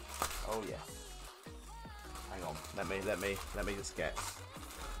 Oh yes. Hang on. Let me just get.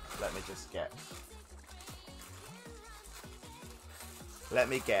 Let me just get. Let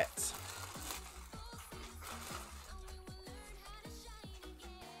me get.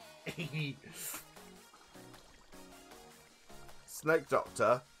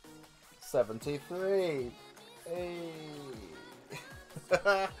 SnakeDoctor 73. Hey.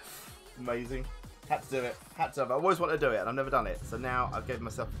 Amazing. Had to do it. Had to have. I always wanted to do it, and I've never done it. So now I've given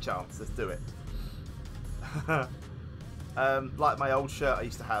myself a chance. Let's do it. Like my old shirt I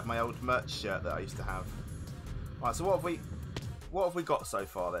used to have, my old merch shirt that I used to have. Right. So what have we got so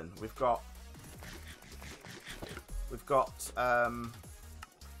far then? We've got.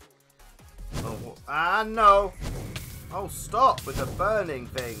 Oh, no! Oh, stop with the burning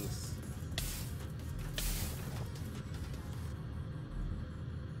things.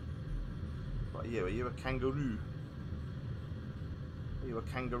 What are you? Are you a kangaroo? Are you a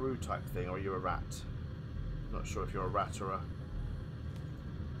kangaroo type thing, or are you a rat? I'm not sure if you're a rat or a...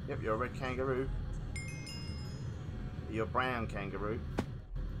 Yep, you're a red kangaroo. Are you a brown kangaroo?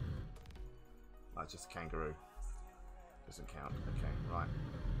 That's just kangaroo. Doesn't count. Okay, right.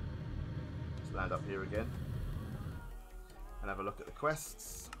 Let's land up here again. And have a look at the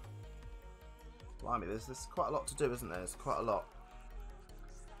quests. Blimey, there's quite a lot to do, isn't there? There's quite a lot.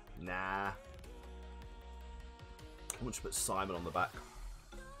 Nah. I want to put Simon on the back.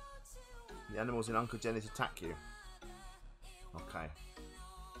 The animals in Uncle Jenny's attack you. Okay.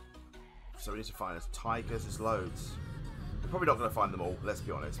 So we need to find us tigers. There's loads. We're probably not going to find them all, let's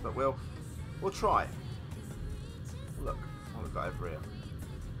be honest. But we'll try. Look what we've got over here.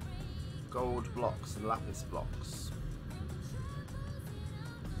 Gold blocks and lapis blocks.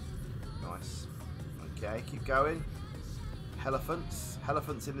 Nice. Okay, keep going. Elephants.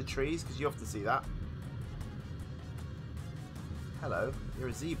 Elephants in the trees, because you often see that. Hello, you're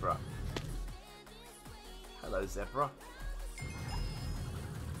a zebra. Hello, zebra.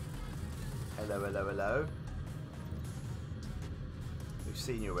 Hello, hello, hello. We've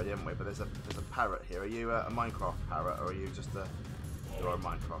seen you already, haven't we? But there's a parrot here. Are you a Minecraft parrot, or are you just a... You're a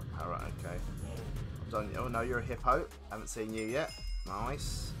Minecraft parrot, okay. I've done... Oh, no, you're a hippo. Haven't seen you yet.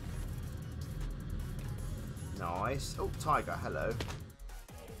 Nice. Nice. Oh, tiger, hello.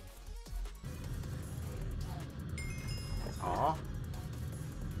 Ah.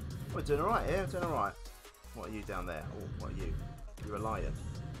 We're doing alright here, doing alright. What are you down there? Oh, what are you? You're a lion.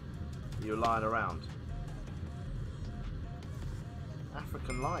 You're lying around.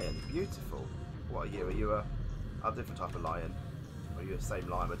 African lion, beautiful. What are you? Are you a different type of lion? Or are you the same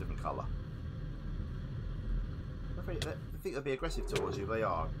lion but a different colour? I think they'll be aggressive towards you. They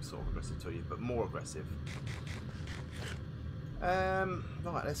are sort of aggressive to you, but more aggressive.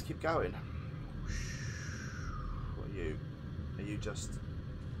 Right, let's keep going. What are you? Are you just...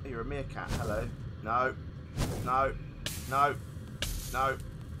 You're a meerkat. Hello. No. No. No. No.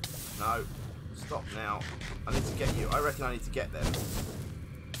 No. Stop now. I need to get you. I reckon I need to get them.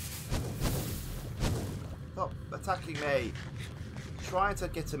 Stop attacking me. Trying to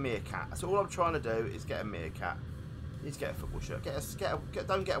get a meerkat. That's all I'm trying to do is get a meerkat. You need to get a football shirt.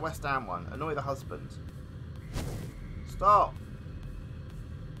 Don't get a West Ham one. Annoy the husband. Stop.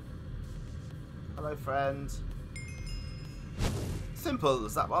 Hello, friend. Simple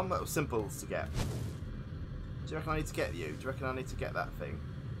as that one. That was simple to get. Do you reckon I need to get you? Do you reckon I need to get that thing?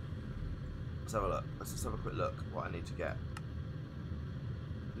 Let's have a look. Let's just have a quick look what I need to get.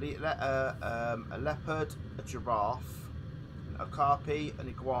 A leopard, a giraffe, a carpi, an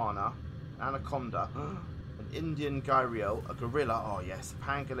iguana, an anaconda, an Indian gharial, a gorilla, oh yes, a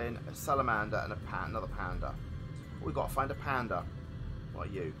pangolin, a salamander, and another panda. We've got to find a panda. What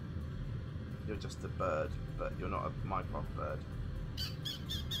are you? You're just a bird, but you're not a Minecraft bird.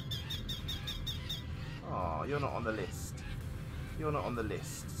 Oh, you're not on the list. You're not on the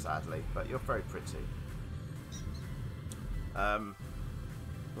list, sadly, but you're very pretty.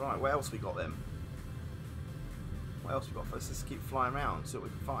 Right, what else we got then? What else we got? Let's just keep flying around, see what we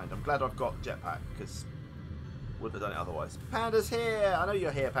can find. I'm glad I've got jetpack, because wouldn't have done it otherwise. Panda's here! I know you're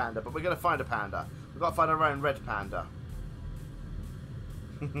here, panda, but we're going to find a panda. We've got to find our own red panda.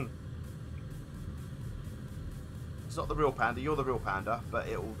 It's not the real panda, you're the real panda, but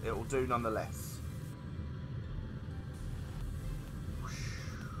it'll do nonetheless.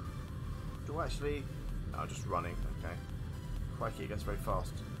 Do I actually... No, just running, okay. Crikey, it gets very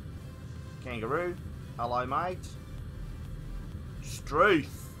fast. Kangaroo, hello mate.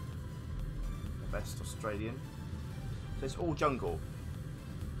 Struth. The best Australian. So it's all jungle.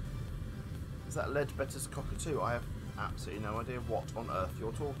 Is that Ledbetter's cockatoo? I have absolutely no idea what on earth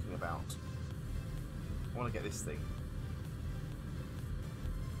you're talking about. I want to get this thing.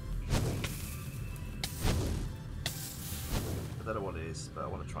 I don't know what it is, but I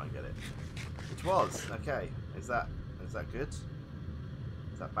want to try and get it. It was okay. Is that good?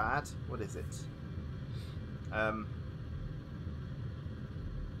 Is that bad? What is it?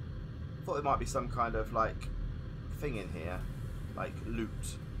 Thought there might be some kind of like thing in here, like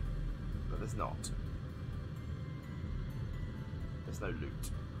loot, but there's not. There's no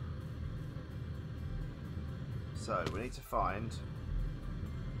loot. So we need to find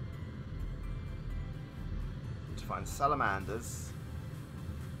salamanders.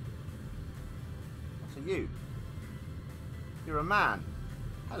 What are you? You're a man.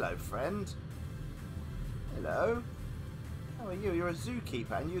 Hello, friend. Hello. How are you? You're a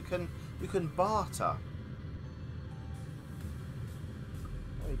zookeeper, and you can barter.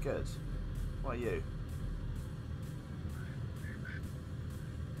 Very good. What are you?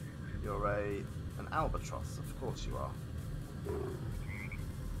 You're an albatross. Of course you are.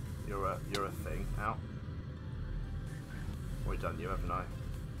 You're a thing. Ow. Already done you, haven't I?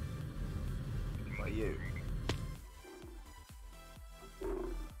 What are you?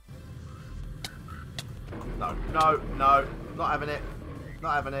 No, no, no, not having it,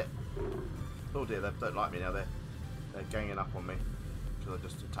 not having it. Oh dear, they don't like me now. They're ganging up on me because I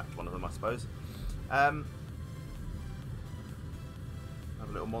just attacked one of them, I suppose. Have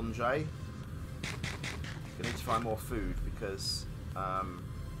a little mange. I need to find more food because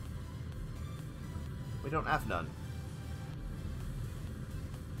we don't have none.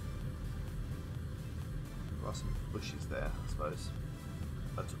 There are some bushes there, I suppose.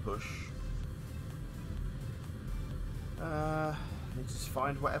 To push. Need to just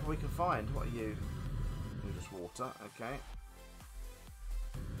find whatever we can find. What are you? You're just water, okay.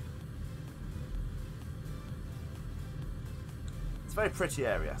 It's a very pretty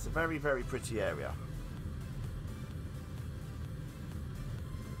area. It's a very, very pretty area.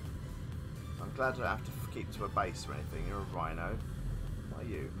 I'm glad I don't have to keep to a base or anything. You're a rhino. What are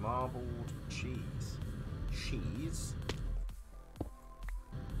you? Marbled cheese. Cheese?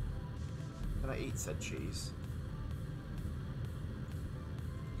 Can I eat said cheese?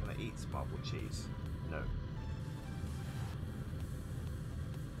 Can I eat marbled cheese? No.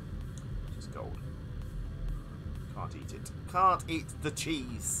 Just gold. Can't eat it. Can't eat the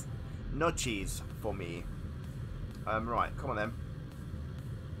cheese. No cheese for me. Right, come on then.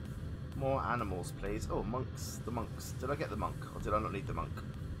 More animals, please. Oh, monks. The monks. Did I get the monk? Or did I not need the monk?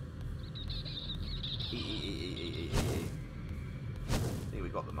 I think we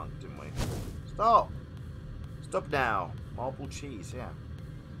got the monk, didn't we? Stop! Stop now. Marble cheese, yeah.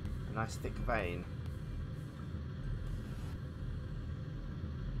 A nice thick vein.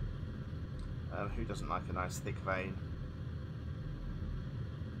 Who doesn't like a nice thick vein?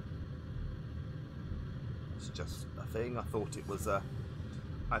 It's just a thing. I thought it was a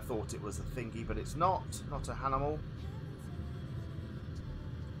thingy, but it's not. Not a animal.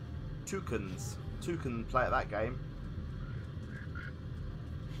 Toucans. Toucan play at that game.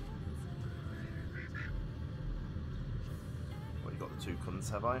 Well, you got the toucans,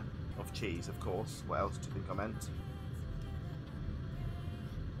 have I? Of cheese, of course. What else do you think I meant?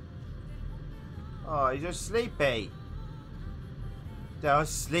 Oh, you're just sleepy. They're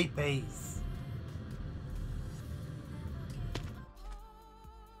sleepies.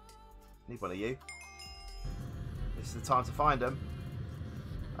 Need one of you. This is the time to find them.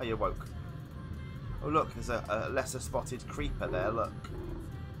 Oh, you woke. Oh, look, there's a lesser spotted creeper there, look.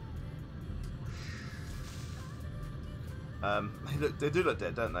 They do look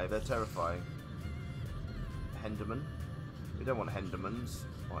dead, don't they? They're terrifying. Henderman. We don't want Hendermans.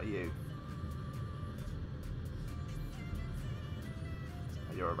 What are you?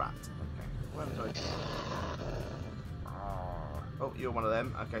 Oh, you're a rat. Okay. Where did I... Oh, you're one of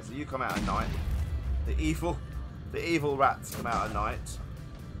them. Okay, so you come out at night. The evil rats come out at night.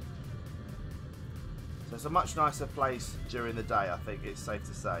 So it's a much nicer place during the day, I think it's safe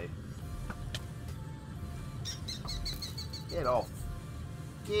to say. Get off.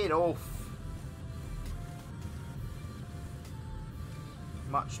 Get off.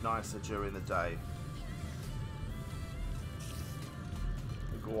 Much nicer during the day.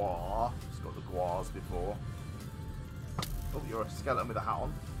 The guar. It's got the guars before. Oh, you're a skeleton with a hat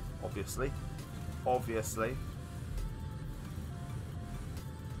on. Obviously. Obviously.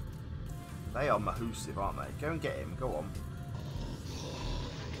 They are mahoosive, aren't they? Go and get him. Go on.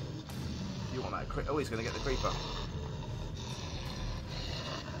 You want that creeper? Oh, he's going to get the creeper.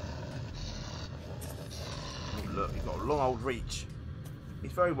 Oh, look, he's got a long old reach.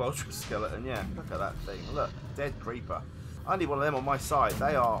 He's very well to a skeleton, yeah. Look at that thing. Look, dead creeper. I need one of them on my side.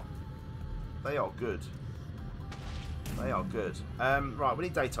 They are good. They are good. Right, we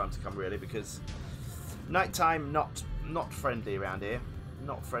need daytime to come really, because nighttime not friendly around here.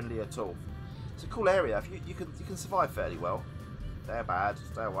 Not friendly at all. It's a cool area. If you can survive fairly well. They're bad.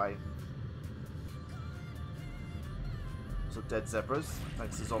 Stay away. Some dead zebras.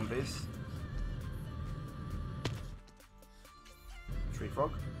 Thanks to zombies. Tree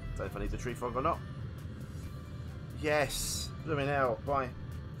frog. Don't know if I need the tree frog or not. Yes. Blooming hell. Bye.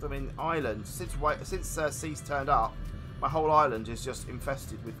 Blooming island. Since C's turned up, my whole island is just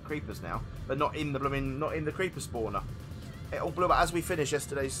infested with creepers now. But not in the creeper spawner. It all blew up as we finished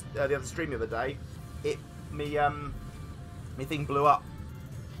yesterday's the other stream the other day. Me thing blew up.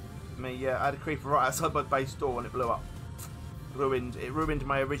 I had a creeper right outside my base door and it blew up. It ruined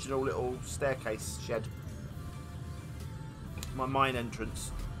my original little staircase shed. My mine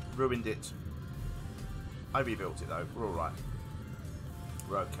entrance ruined it. I rebuilt it though. We're all right.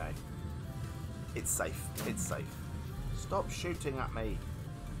 We're okay. It's safe. It's safe. Stop shooting at me.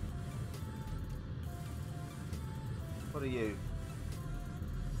 What are you?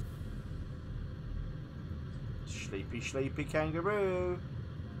 Sleepy, sleepy kangaroo.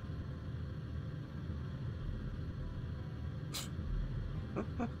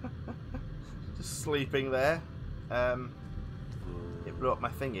 Just sleeping there. It blew up my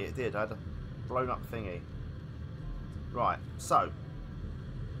thingy. It did. I had a blown up thingy. Right. So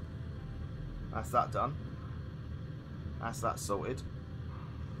that's that done. That's that sorted.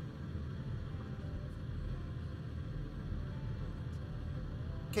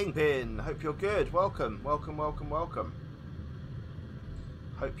 Kingpin, hope you're good. Welcome, welcome, welcome, welcome.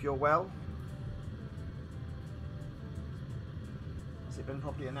 Hope you're well. Has it been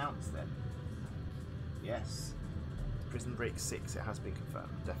properly announced then? Yes. Prison Break 6, it has been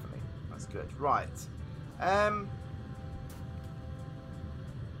confirmed, definitely. That's good. Right.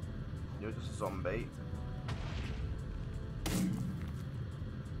 You're just a zombie.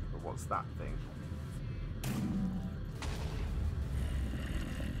 But what's that thing?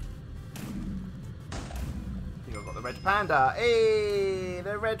 I think I've got the red panda. Hey,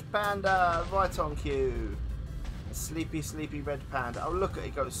 the red panda, right on cue. A sleepy, sleepy red panda. Oh, look at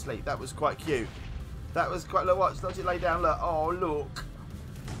it go to sleep. That was quite cute. That was quite. Look, watch. Does it lay down? Look. Oh, look.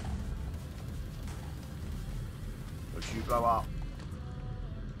 Don't you blow up?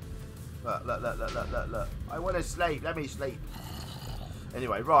 Look, look, look, look, look, look, look. I want to sleep. Let me sleep.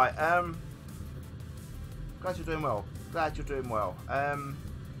 Anyway, right. Glad you're doing well. Glad you're doing well.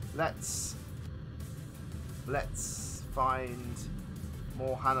 Let's find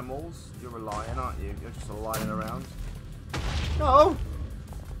more animals. You're a lion, aren't you? You're just a lion around. No!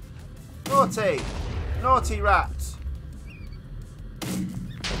 Naughty! Naughty rat!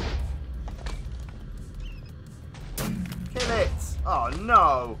 Kill it! Oh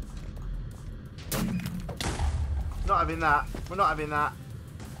no! Not having that. We're not having that.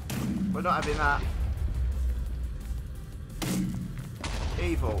 We're not having that.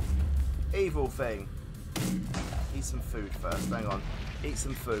 Evil. Evil thing. Eat some food first. Hang on. Eat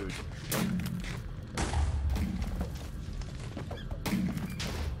some food.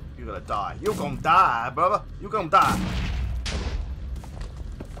 You're gonna die. You're gonna die, brother. You're gonna die.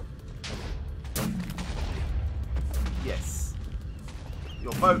 Yes.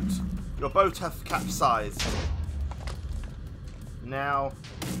 Your boat hath capsized. Now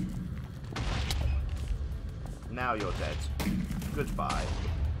you're dead. Goodbye.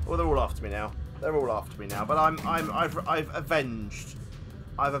 Oh, they're all after me now. They're all after me now. But I've avenged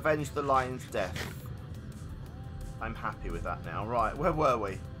the lion's death. I'm happy with that now. Right, where were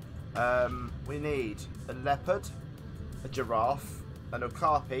we? We need a leopard, a giraffe, an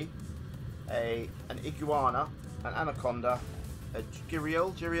okapi, an iguana, an anaconda, a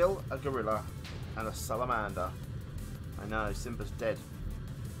gharial, a gorilla, and a salamander. I know, Simba's dead.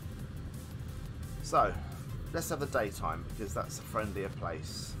 So, let's have the daytime, because that's a friendlier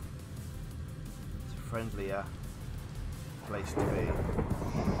place. It's a friendlier place to be.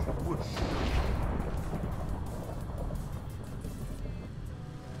 Whoosh.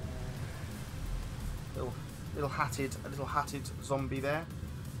 A little hatted zombie there.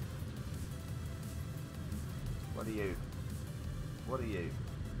 What are you? What are you?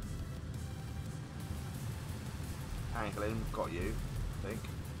 Angling, got you, I think.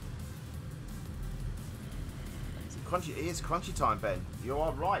 Is it crunchy? It is crunchy time, Ben. You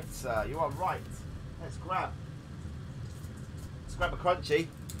are right, sir. You are right. Let's grab a crunchy.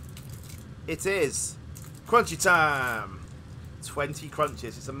 It is crunchy time. 20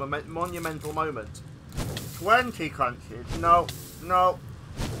 crunches. It's a monumental moment. 20 crunches. No, no,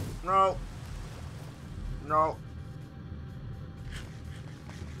 no, no.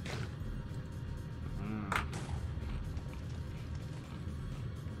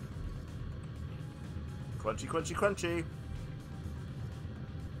 Crunchy, crunchy, crunchy.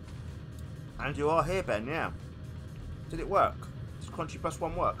 And you are here, Ben, yeah. Did it work? Does crunchy plus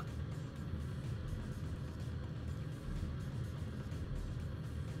 1 work?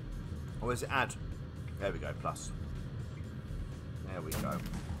 Or is it add? There we go, plus. There we go.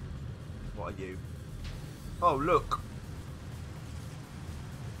 What are you? Oh, look.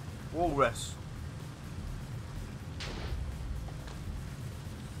 Walrus.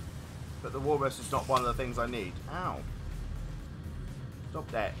 But the walrus is not one of the things I need. Ow. Stop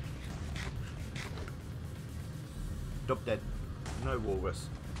that. Stop dead. No walrus.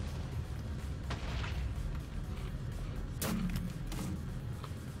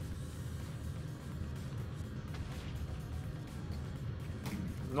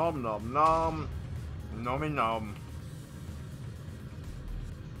 Nom nom nom. Nommy nom.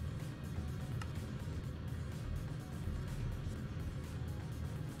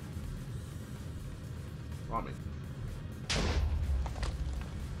 Mommy.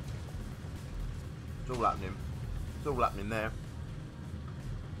 It's all happening. It's all happening there.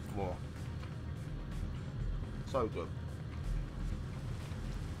 More. So good.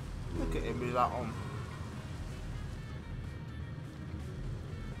 Look at him with that on.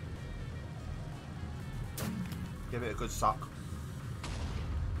 Give it a good suck.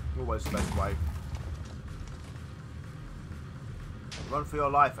 Always the best way. Run for your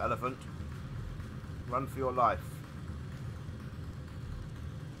life, elephant. Run for your life.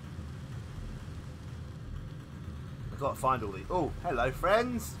 I've got to find all these. Oh, hello,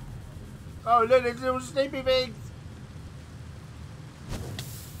 friends. Oh, look, there's little sleepy things.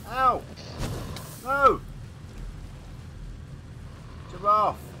 Ow. No.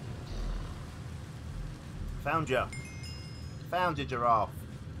 Giraffe. Found you. Found you, giraffe.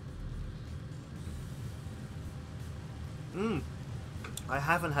 I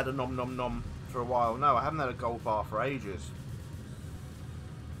haven't had a nom nom nom for a while. No, I haven't had a gold bar for ages.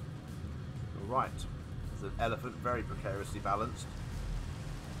 Alright. There's an elephant, very precariously balanced.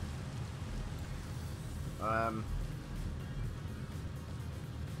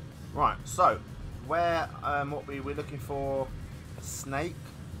 Right, so where what we're looking for a snake.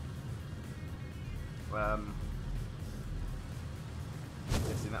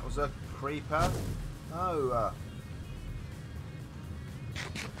 Guessing that was a creeper. No.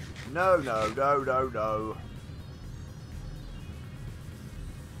 No, no, no, no, no.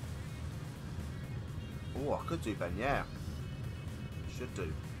 Oh, I could do, Ben, yeah. Should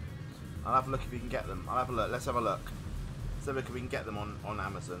do. I'll have a look if you can get them. I'll have a look. Let's have a look. Let's have a look if we can get them on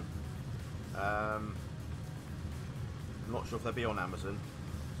Amazon. I'm not sure if they'll be on Amazon.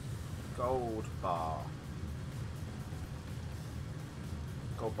 Gold bar.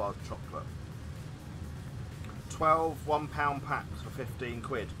 Gold bar chocolate. 12 £1 packs for 15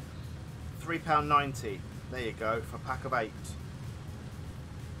 quid. £3.90. There you go, for a pack of 8.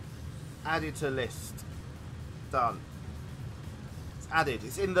 Added to list. Done. It's added.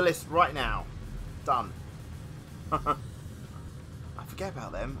 It's in the list right now. Done. I forget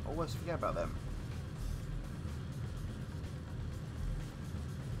about them. Always forget about them.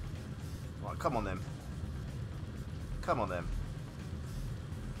 Right, come on then. Come on then.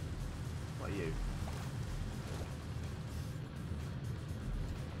 What are you?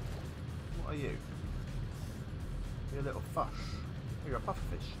 What are you? You're a little fush. You're a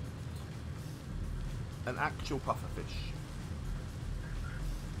pufferfish. An actual pufferfish.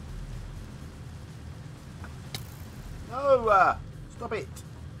 No! Stop it!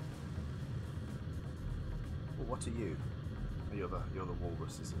 Well, what are you? Oh, you're the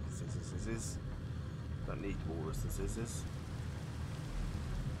walrus. This. Don't need walrus. This is.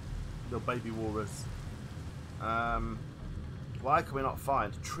 Little baby walrus. Why can we not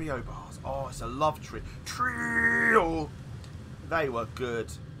find trio bars? Oh, it's a love tree. Trio! They were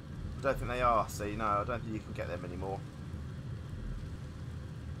good. I don't think they are. See, no, I don't think you can get them anymore.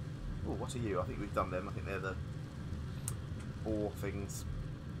 Oh, what are you? I think we've done them. I think they're the ore things.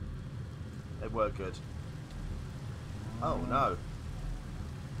 They were good. Oh, no.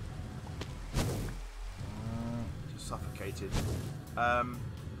 Just suffocated.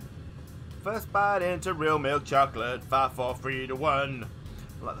 First bite into real milk chocolate. 5, 4, 3, 2, 1.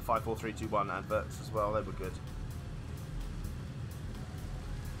 I like the 5, 4, 3, 2, 1 adverts as well. They were good.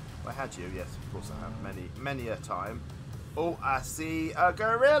 I had you, yes, of course I have. Many a time. Oh, I see a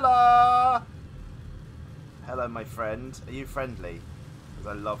gorilla! Hello, my friend. Are you friendly?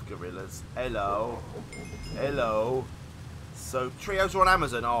 Because I love gorillas. Hello. Hello. So, trios are on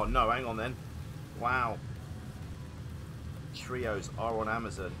Amazon. Oh, no, hang on then. Wow. Trios are on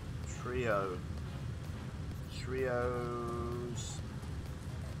Amazon. Trios.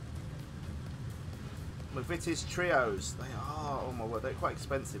 McVitie's trios. They are, oh my word, they're quite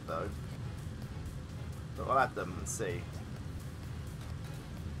expensive though. But I'll add them and see.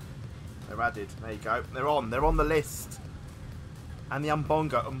 They're added. There you go. They're on the list. And the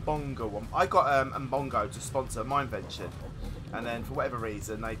Umbongo one. I got Umbongo to sponsor Mind Venture, and then for whatever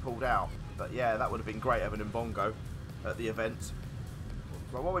reason they pulled out. But yeah, that would have been great having Umbongo at the event.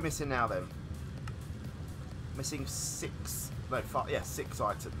 Well, what are we missing now then? Missing 6. No, 5. Yeah, 6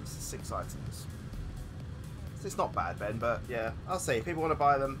 items. 6 items. So it's not bad, Ben. But yeah, I'll see. If people want to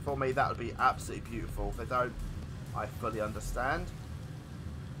buy them for me, that would be absolutely beautiful. If they don't, I fully understand.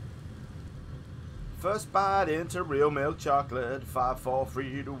 First bite into real milk chocolate, 5, 4,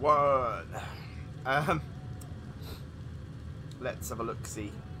 3, 2, 1. Let's have a look.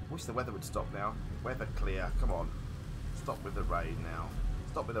 See, wish the weather would stop now. Weather clear. Come on, stop with the rain now.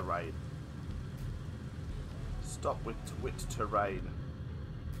 Stop with the rain. Stop with terrain.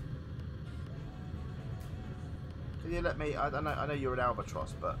 Can you let me? I don't know. I know you're an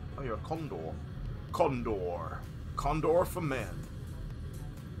albatross, but oh, you're a condor. Condor for men.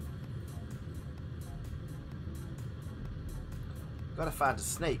 Gotta find the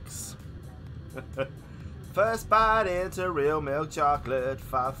snakes. First bite into real milk chocolate.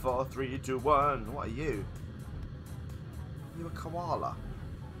 5, 4, 3, 2, 1. What are you? You a koala?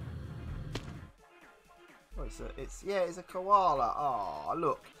 Oh, it's a koala. Oh,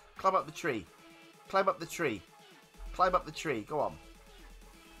 look! Climb up the tree. Climb up the tree. Climb up the tree. Go on.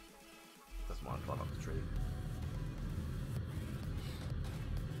 Doesn't want to climb up the tree.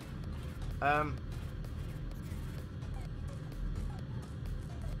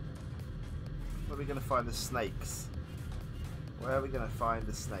 Where are we going to find the snakes? Where are we going to find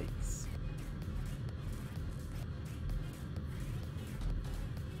the snakes?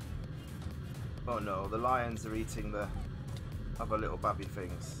 Oh no, the lions are eating the other little babby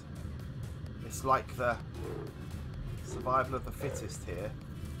things. It's like the survival of the fittest here.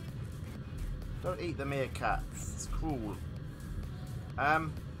 Don't eat the meerkats. It's cruel.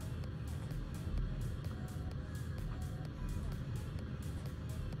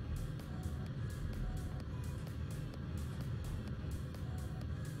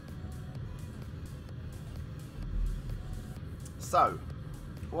 So,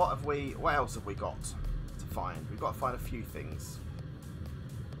 what else have we got to find? We've got to find a few things.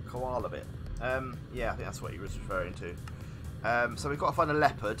 Koala bit. Yeah, I think that's what he was referring to. So we've got to find a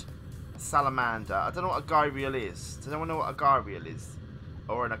leopard, a salamander. I don't know what a gharial is. Does anyone know what a gharial is?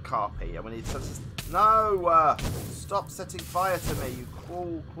 Or an okapi? And we need to... No! Stop setting fire to me, you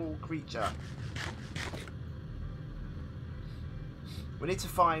cruel, cruel creature. We need to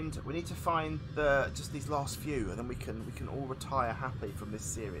find just these last few, and then we can all retire happy from this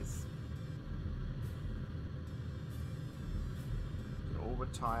series. We can all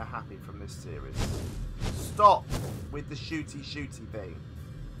retire happy from this series. Stop with the shooty thing.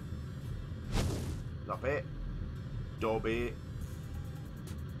 Stop it. Dobby.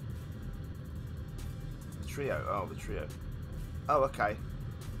 The trio. Oh, the trio. Oh, okay.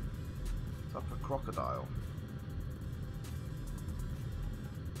 Stop a crocodile.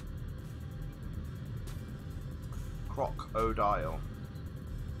 Crocodile.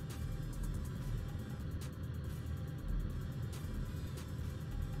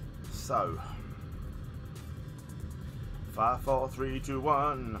 So 5, 4, 3, 2,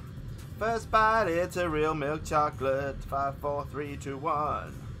 1. First bite into real milk chocolate. 5, 4, 3, 2,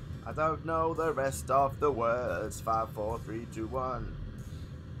 1. I don't know the rest of the words. 5, 4, 3, 2, 1.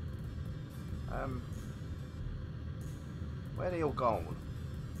 Where are they all gone?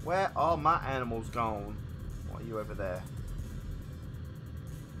 Where are my animals gone? What are you over there?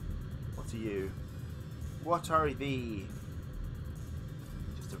 What are you? What are thee?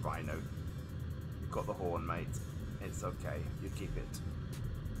 Just a rhino. You've got the horn, mate. It's okay. You keep it.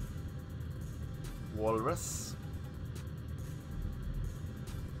 Walrus.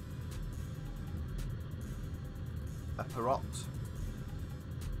 A parrot.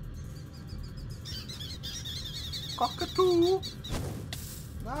 Cockatoo.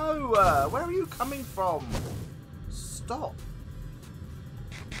 No, where are you coming from? Stop.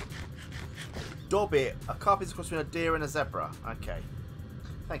 Dobby, a carpet is cross between a deer and a zebra. Okay.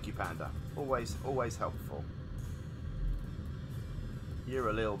 Thank you, Panda. Always helpful. You're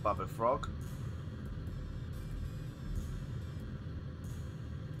a little bubba frog.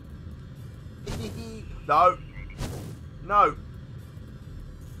 No. No.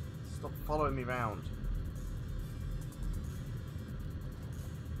 Stop following me round.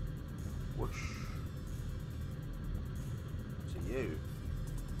 Whoosh. To you.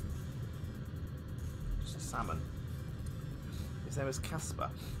 Just a salmon. His name was Casper.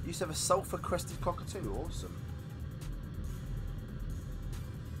 You used to have a sulphur-crested cockatoo. Awesome.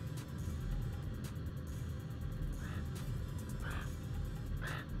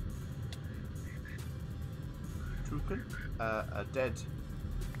 Troopin? A dead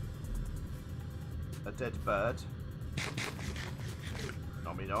bird.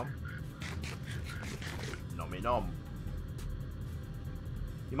 Nommy nom. Nommy nom.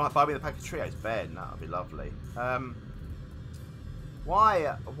 You might buy me the pack of trios, Ben. That would be lovely.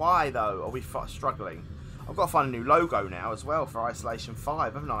 Why though are we struggling? I've got to find a new logo now as well for Isolation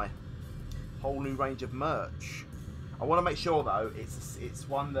 5, haven't I? Whole new range of merch. I want to make sure though it's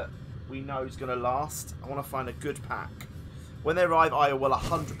one that we know is going to last. I want to find a good pack. When they arrive, I will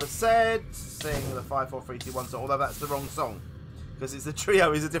 100% sing the 5, 4, 3, 2, 1 song. Although that's the wrong song, because it's the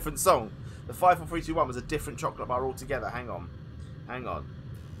trio is a different song. The 5, 4, 3, 2, 1 was a different chocolate bar altogether. Hang on.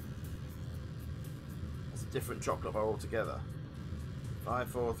 It's a different chocolate bar altogether. 5,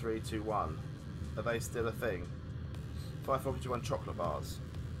 4, 3, 2, 1. Are they still a thing? 5, 4, 3, 2, 1 chocolate bars.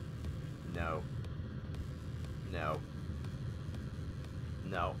 No.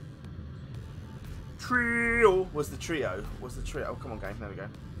 Trio was the trio. Oh, come on, game. There we go.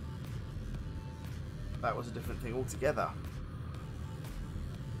 That was a different thing altogether.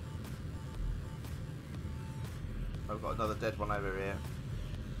 I've got another dead one over here.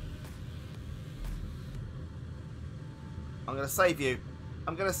 I'm going to save you.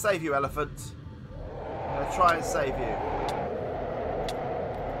 I'm going to save you, elephant. I'm going to try and save you.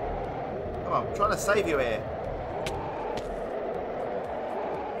 Come on, I'm trying to save you here.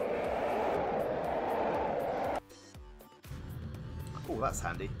 Oh, that's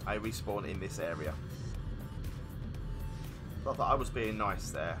handy. I respawn in this area. I thought I was being nice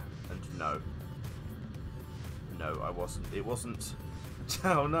there, and no. No, I wasn't. It wasn't.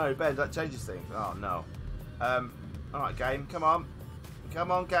 Oh no, Ben, that changes things. Oh no. Alright, game, come on. Come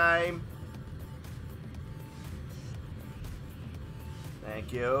on, game.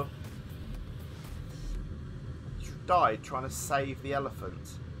 Thank you. You died trying to save the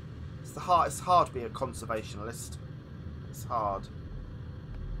elephant. It's hard to be a conservationist. It's hard.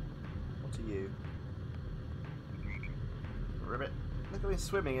 What are you? Ribbit. Look at him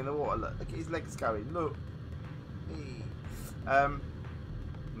swimming in the water. Look at his legs going. Look.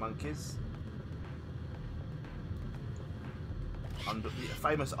 Monkeys. The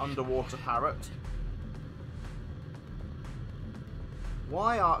famous underwater parrot.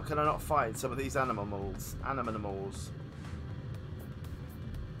 Why can I not find some of these animals?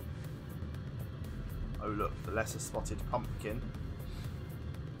 Oh look, the lesser spotted pumpkin.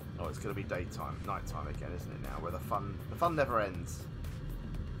 Oh, it's going to be daytime, nighttime again, isn't it now? Where the fun never ends.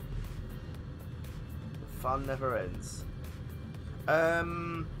 The fun never ends.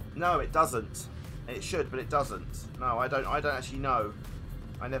 No, it doesn't. It should, but it doesn't. No, I don't actually know.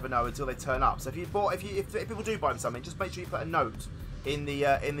 I never know until they turn up. So if people do buy them something, just make sure you put a note in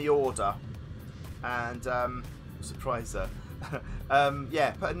the order, and surprise her.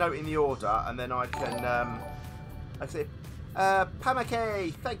 Yeah, put a note in the order, and then I can say,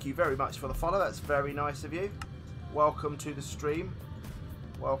 Pamake, thank you very much for the follow. That's very nice of you. Welcome to the stream.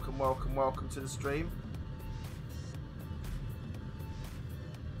 Welcome to the stream.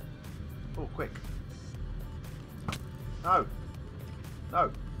 Oh, quick. No,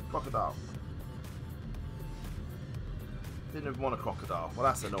 crocodile. Didn't even want a crocodile. Well,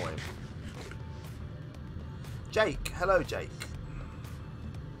 that's annoying. Jake, hello, Jake.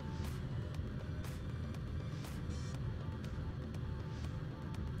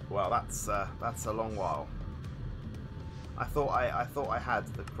 Well, that's a long while. I thought I had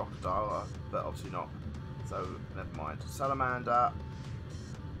the crocodile, but obviously not. So never mind. Salamander.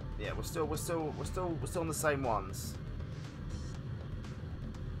 Yeah, we're still on the same ones.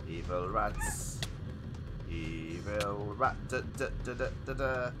 Evil rats. Evil rat. Crikey,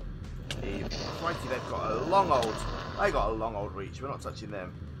 they've got a long old reach. We're not touching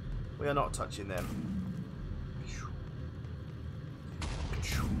them. We are not touching them.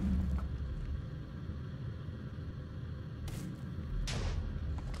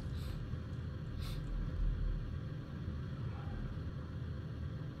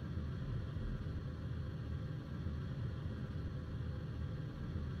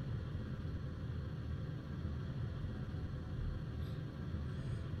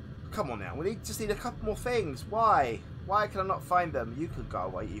 Come on now, we just need a couple more things. Why? Why can I not find them? You can go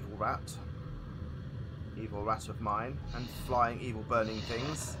away, evil rat. Evil rat of mine. And flying evil burning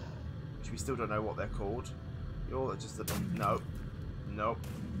things. Which we still don't know what they're called. You're just a... No. Nope.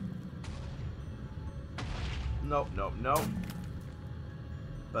 Nope, nope, nope.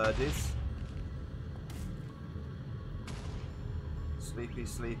 Birdies. Sleepy,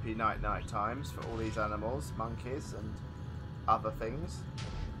 sleepy night times for all these animals, monkeys and other things.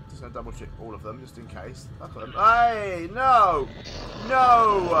 Just gonna double check all of them just in case. Look at them. Hey, no!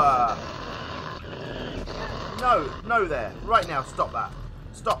 No! No there. Right now, stop that.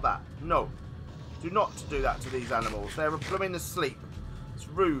 Stop that. No. Do not do that to these animals. They're blooming asleep. It's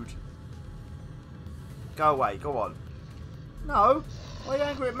rude. Go away. Go on. No. What are you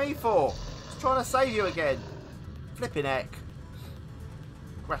angry at me for? Just trying to save you again. Flipping heck.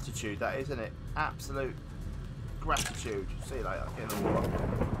 Gratitude, that is, isn't it? Absolute gratitude. See you later. Get in the water.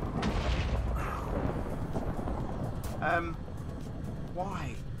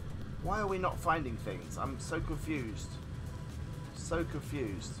 Why? Why are we not finding things? I'm so confused. So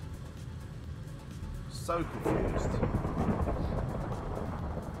confused. So confused.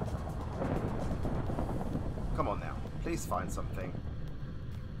 Come on now. Please find something.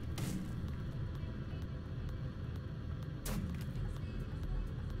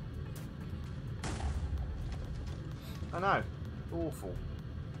 I know. Awful.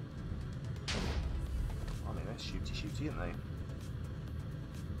 I mean, they're shooty, aren't they?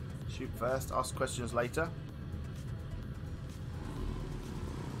 Shoot first, ask questions later.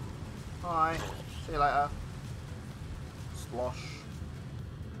 Hi. See you later. Splosh.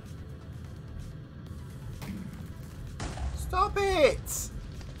 Stop it!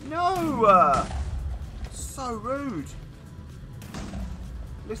 No! So rude.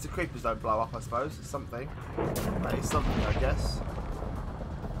 At least the creepers don't blow up, I suppose. It's something. That is something, I guess.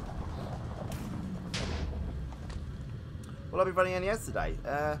 Will I be running any ads today?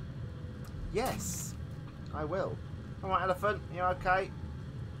 Yes. I will. Alright, elephant. You okay?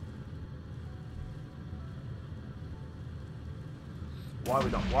 Why are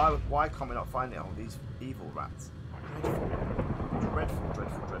we not? Why can't we not find it? Oh, these evil rats.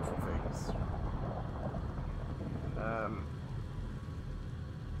 Dreadful things.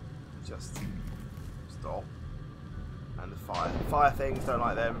 Just stop. And the fire things, don't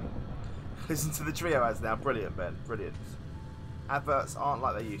like them. Listen to the trio ads now. Brilliant, Ben. Brilliant. Adverts aren't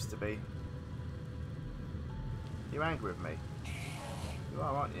like they used to be. You're angry with me. You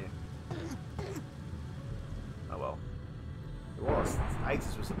are, aren't you? Oh well. It was.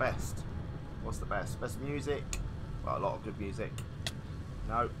 80s was the best. What's the best? Best music? Well, a lot of good music.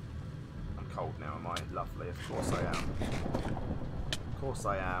 No. I'm cold now, am I? Lovely. Of course I am. Of course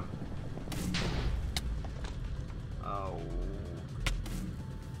I am. Oh.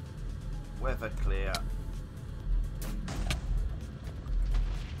 Weather clear.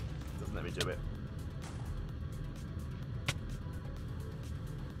 Doesn't let me do it.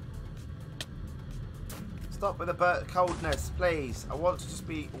 Stop with the coldness, please. I want to just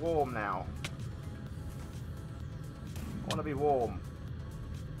be warm now. I want to be warm.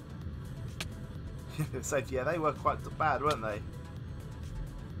 So, yeah, they were quite bad, weren't they?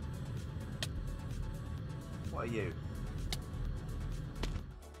 What are you?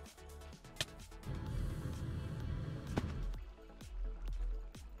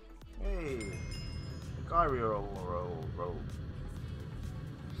 Hey, roll.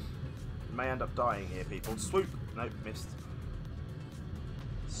 You may end up dying here, people. Swoop. Nope, missed.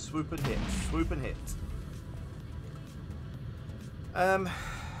 Swoop and hit. Swoop and hit.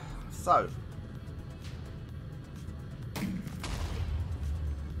 So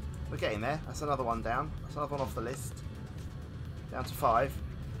we're getting there. That's another one down. That's another one off the list. Down to 5.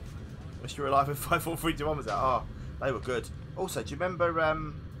 Wish you were alive when 5, 4, 3, 2, 1 was out. Oh, they were good. Also, do you remember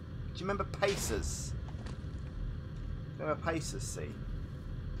Pacers? Remember Pacers? See,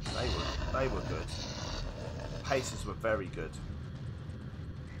 they were good. Pacers were very good.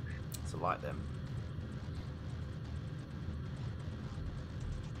 So like them.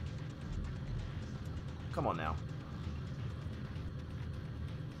 Come on now.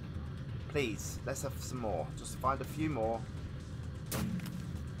 Please, let's have some more. Just find a few more. Don't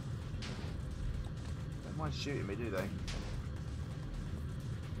mind shooting me, do they?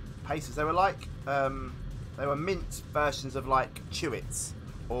 Pacers, they were like, they were mint versions of like Chewits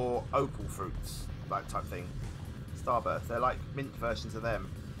or opal fruits, like type thing. Starburst, they're like mint versions of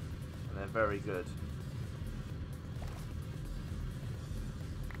them. And they're very good.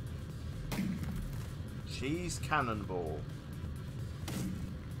 Cheese cannonball.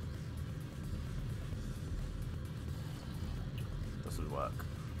 Doesn't work.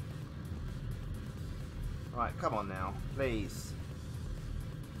 Right, come on now, please.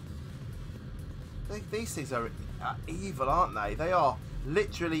 These things are evil, aren't they? They are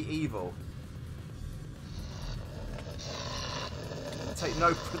literally evil.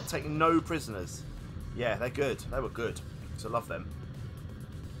 Take no prisoners. Yeah, they're good. They were good. So love them.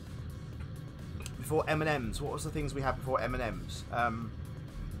 before M&M's? What was the things we had before M&M's?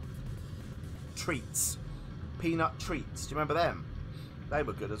 Treats. Peanut treats. Do you remember them? They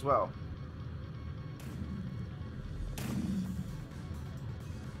were good as well.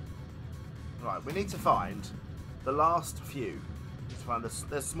 Right, we need to find the last few. Need to find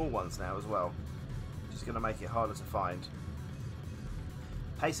there's small ones now as well. Which is going to make it harder to find.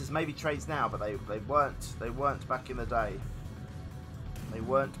 Pacers maybe trades now, but they weren't back in the day. They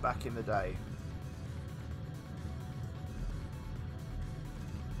weren't back in the day.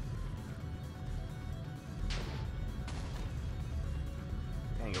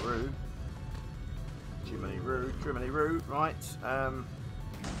 Kangaroo. Jiminy Roo. Right. Come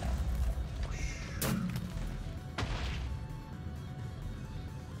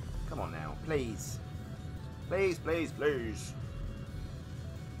on now, please. Please, please, please.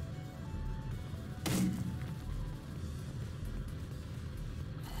 It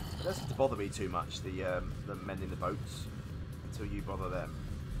doesn't have to bother me too much, the mending the boats, until you bother them.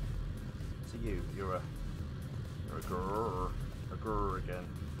 So you're a grrr again.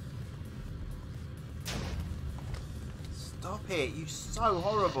 Stop it! You so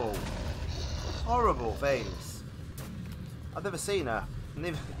horrible, horrible things. I've never seen a.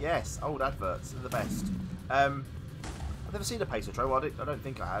 Yes, old adverts are the best. I've never seen a pacer train. Well, I don't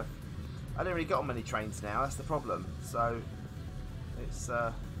think I have. I don't really get on many trains now. That's the problem. So it's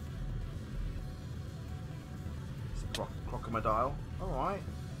a crocodile. All right,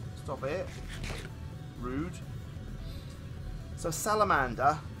 stop it. Rude. So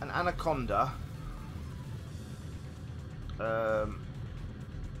salamander and anaconda. There's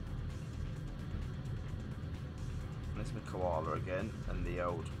my koala again and the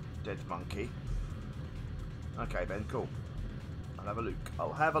old dead monkey. Okay then, cool. I'll have a look.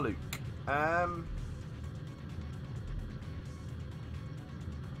 I'll have a look. Oh,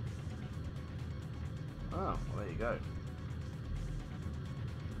 well, there you go.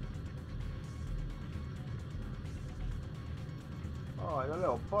 Oh, a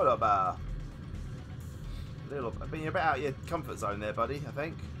little polar bear. I mean, you're a bit out of your comfort zone there, buddy, I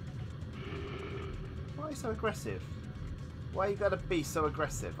think. Why are you so aggressive? Why you gotta be so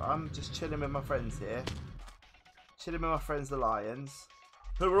aggressive? I'm just chilling with my friends here. Chilling with my friends the lions.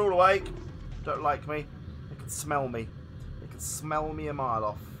 Who are all awake. Don't like me. They can smell me. They can smell me a mile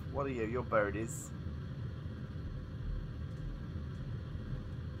off. What are you? You're birdies.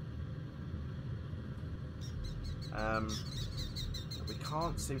 We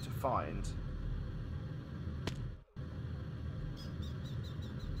can't seem to find.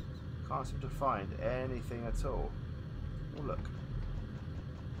 Can't seem to find anything at all. Oh look.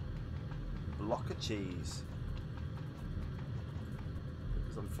 Block of cheese.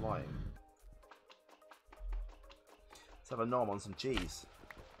 Because I'm flying. Let's have a nom on some cheese.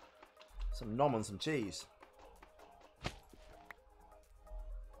 Some nom on some cheese.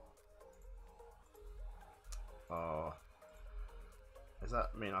 Oh. Does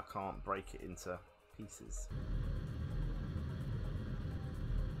that mean I can't break it into pieces?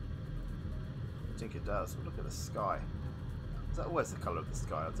 I think it does. Look at the sky. Is that always the colour of the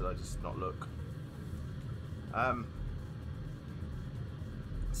sky, or did I just not look?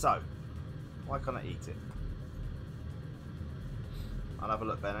 So, why can't I eat it? I'll have a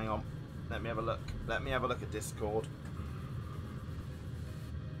look then, hang on. Let me have a look. Let me have a look at Discord.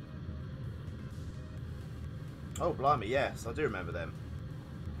 Oh, blimey, yes, I do remember them.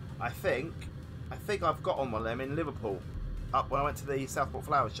 I think I've got on one of them in Liverpool. Up when I went to the Southport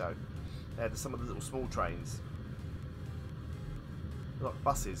Flower Show. They had some of the little small trains. Like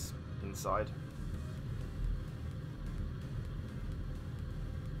buses inside.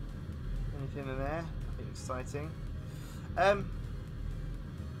 Anything in there? Nothing exciting.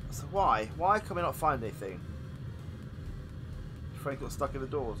 So why? Why can we not find anything? Frank got stuck in the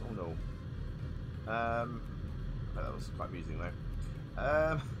doors. Oh no. That was quite amusing though.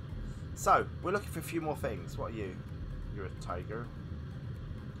 So we're looking for a few more things. What are you? You're a tiger.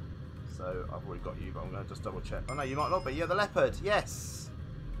 So I've already got you, but I'm going to just double check. Oh no, you might not be. You're the leopard. Yes.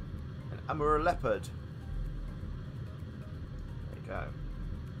 And we're a leopard. There you go.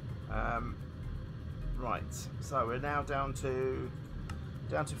 Right. So we're now down to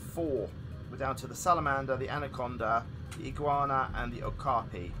 4. We're down to the salamander, the anaconda, the iguana, and the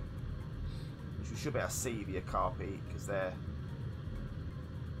okapi. Which we should be able to see the okapi because they're.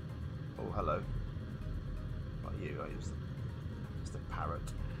 Oh, hello. Not you. I use just a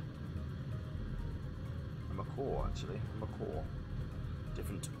parrot. A macaw, actually. A macaw.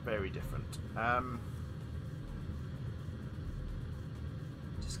 Different, very different.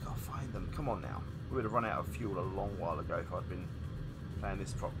 Just gotta find them. Come on now. We would have run out of fuel a long while ago if I'd been playing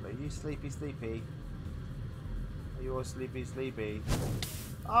this properly. You sleepy, sleepy. Are you all sleepy, sleepy?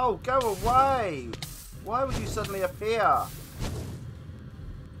 Oh, go away! Why would you suddenly appear?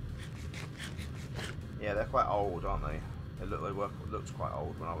 Yeah, they're quite old, aren't they? They looked quite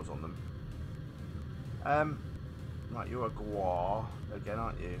old when I was on them. Right, you're a guar again,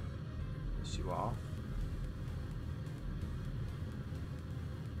 aren't you? Yes, you are.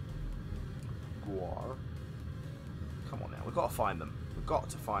 Guar. Come on now, we've got to find them. We've got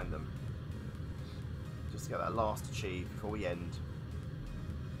to find them. Just to get that last achieve before we end.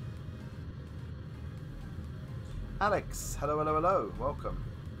 Alex, hello, hello, hello. Welcome.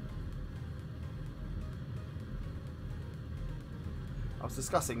 I was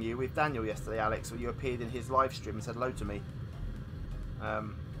discussing you with Daniel yesterday, Alex, when you appeared in his live stream and said hello to me.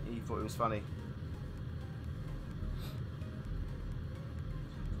 He thought it was funny.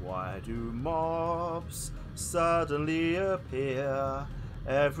 Why do mobs suddenly appear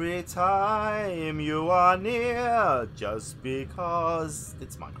every time you are near? Just because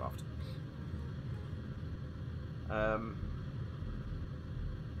it's Minecraft.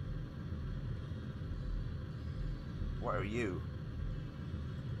 What are you?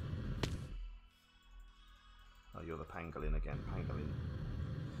 Oh, you're the pangolin again. Pangolin.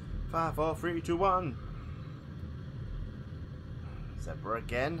 5, 4, 3, 2, 1. Zebra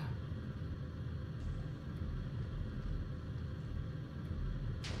again.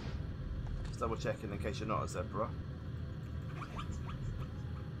 Just double checking in case you're not a zebra.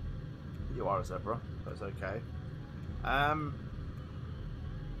 You are a zebra. That's okay. Are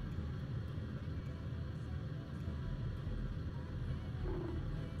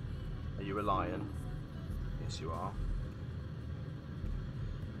you a lion? Yes, you are.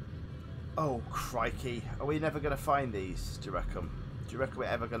 Oh, crikey. Are we never going to find these, do you reckon? Do you reckon we're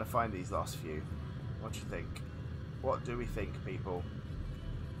ever going to find these last few? What do you think? What do we think, people?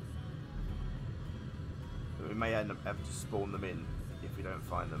 That we may end up having to spawn them in if we don't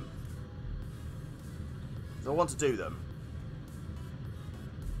find them. So I want to do them.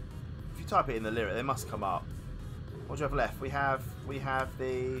 If you type it in the lyric, they must come up. What do you have left? We have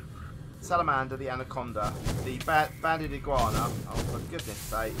the salamander, the anaconda, the banded iguana, oh for goodness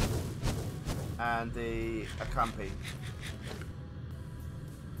sake, and the acampi.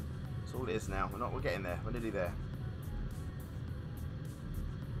 That's all it is now. We're getting there. We're nearly there.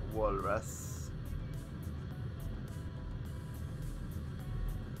 Walrus.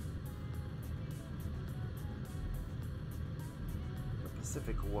 The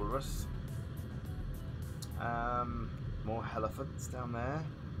Pacific walrus. More elephants down there.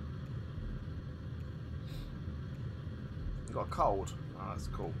 You got a cold. Oh, that's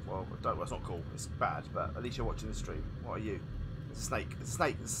cool. Well, it's not cool. It's bad, but at least you're watching the stream. What are you? It's a snake. It's a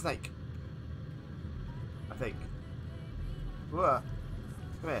snake. It's a snake. I think. Whoa.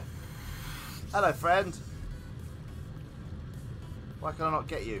 Come here. Hello, friend. Why can I not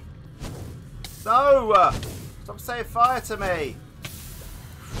get you? No! Stop saying fire to me.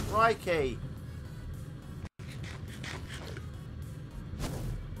 Crikey.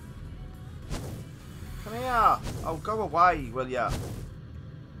 Come here. Oh, go away, will ya?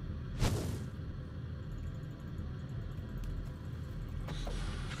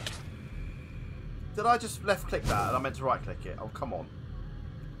 Did I just left click that and I meant to right click it? Oh, come on.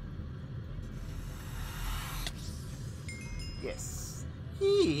 Yes.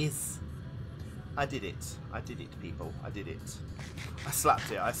 Yes. I did it. I did it, people. I did it. I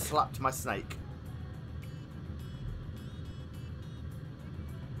slapped it. I slapped my snake.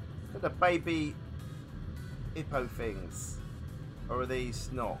 Look at the baby hippo things. Or are these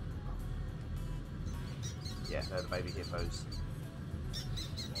not? Yeah, they're the baby hippos.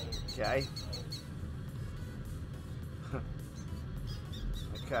 Okay.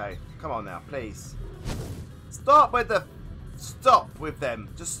 Okay, come on now, please. Stop with them.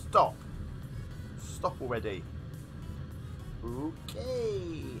 Just stop. Stop already.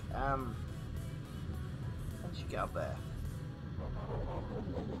 Okay. How did you get up there?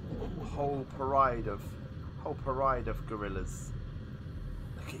 Whole parade of gorillas.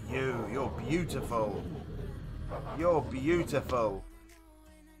 Look at you. You're beautiful. You're beautiful.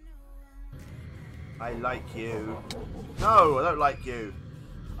 I like you. No, I don't like you.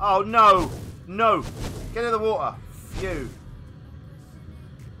 Oh, no. No. Get in the water. Phew.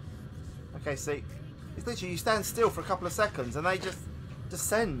 Okay, see. It's literally, you stand still for a couple of seconds and they just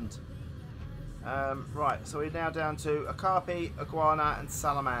descend. Right, so we're now down to okapi, iguana and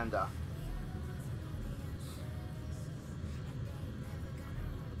salamander.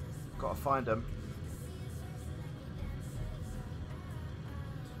 Gotta find them.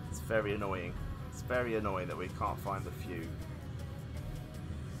 It's very annoying. It's very annoying that we can't find the few.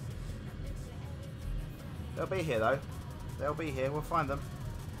 They'll be here though. They'll be here. We'll find them.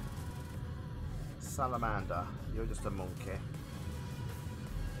 Salamander. You're just a monkey.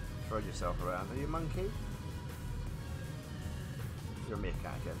 Throw yourself around. Are you a monkey? You're a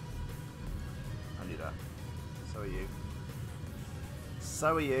meerkat again. I knew that. So are you.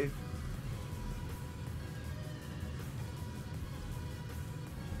 So are you.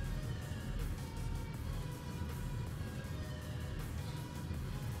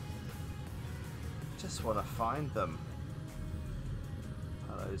 Just want to find them.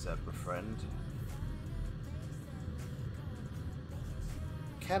 Hello, zebra friend.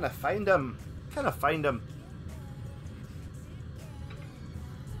 Can I find them? Can I find them?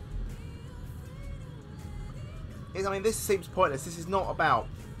 I mean, this seems pointless. This is not about.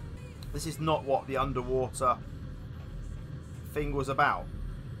 This is not what the underwater thing was about,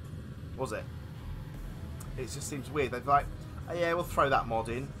 was it? It just seems weird. They're like, oh yeah, we'll throw that mod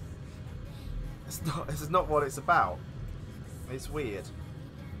in. It's not. This is not what it's about. It's weird.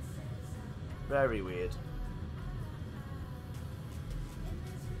 Very weird.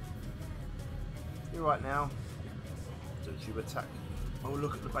 You're right now. Don't you attack? Oh,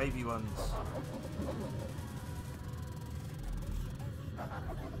 look at the baby ones.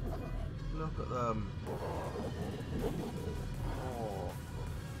 Look at them. Oh.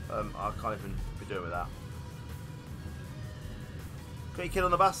 I can't even be doing with that. Quick kid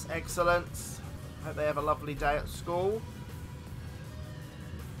on the bus. Excellent. Hope they have a lovely day at school.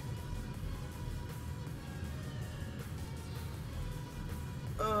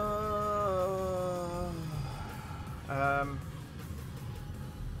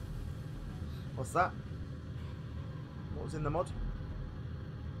 What's that? What was in the mod?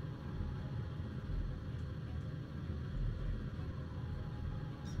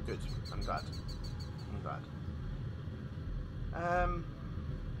 Good. I'm glad. I'm glad.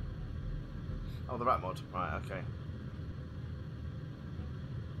 Oh, the rat mod. Right, okay.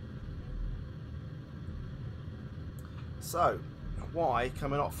 So, why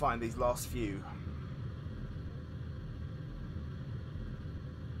can we not find these last few?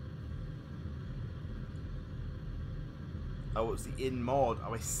 Oh, it's the in mod.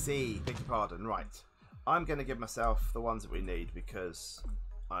 Oh, I see. Beg your pardon. Right. I'm going to give myself the ones that we need because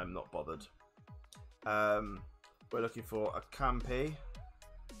I'm not bothered. We're looking for a campy.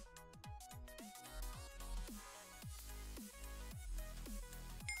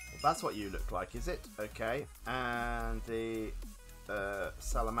 That's what you look like, is it? Okay. And the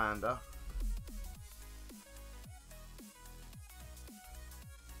salamander.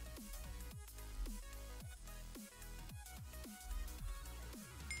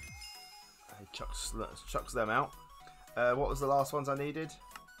 Chucks them out. What was the last ones I needed?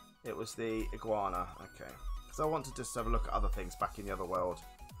 It was the iguana. Okay. So I want to just have a look at other things back in the other world.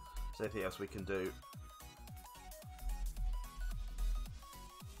 Is there anything else we can do?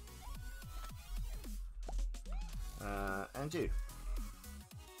 And you.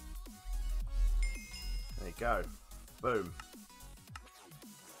 There you go. Boom.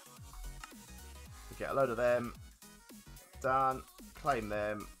 We get a load of them. Done. Claim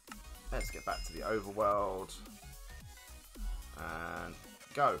them. Let's get back to the overworld. And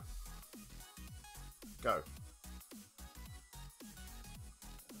go. Go.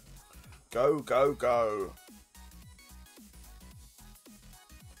 Go, go, go.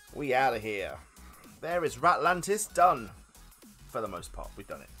 We out of here. There is RATLANTIS done. For the most part. We've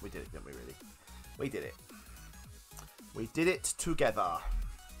done it. We did it, didn't we, really? We did it. We did it together.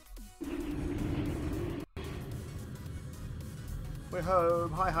 We're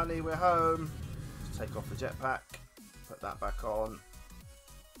home. Hi, honey. We're home. Let's take off the jetpack. Put that back on.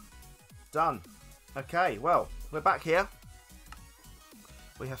 Done. Okay, well, we're back here.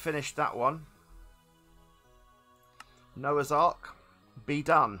 We have finished that one. Noah's Ark. Be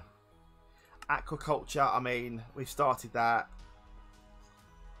done. Aquaculture. I mean, we've started that.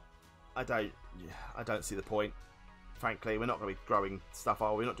 I don't see the point. Frankly, we're not going to be growing stuff,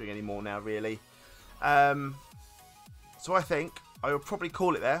 are we? We're not doing any more now, really. So I think I will probably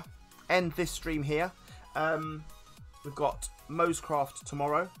call it there. End this stream here. We've got SnakeDoctor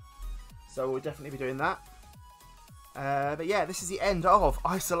tomorrow, so we'll definitely be doing that. But yeah, this is the end of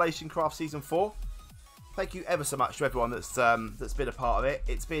IsolationCraft Season 4. Thank you ever so much to everyone that's been a part of it.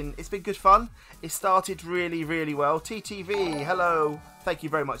 It's been good fun. It started really, really well. TTV, hello. Thank you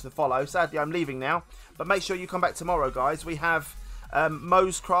very much for the follow. Sadly, I'm leaving now, but make sure you come back tomorrow, guys. We have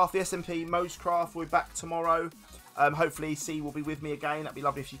SnakeDoctor, the SMP SnakeDoctor. We're back tomorrow. Hopefully, C will be with me again. That'd be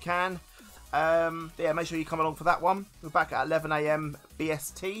lovely if you can. Yeah, make sure you come along for that one. We're back at 11 AM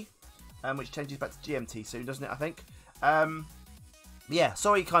BST, which changes back to GMT soon, doesn't it? I think. Yeah,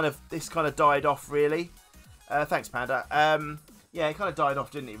 sorry, this kind of died off really. Thanks, Panda. Yeah, he kind of died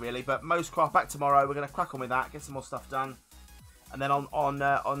off, didn't he, really? But MoseCraft back tomorrow. We're going to crack on with that, get some more stuff done. And then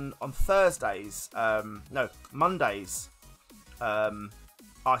on Thursdays, no, Mondays,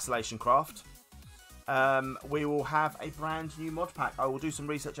 IsolationCraft, we will have a brand new mod pack. I will do some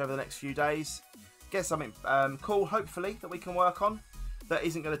research over the next few days. Get something cool, hopefully, that we can work on. That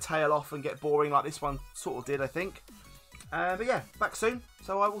isn't going to tail off and get boring like this one sort of did, I think. But yeah, back soon.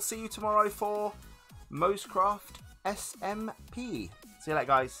 So I will see you tomorrow for MoseCraft SMP. See you later,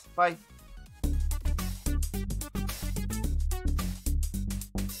 guys. Bye.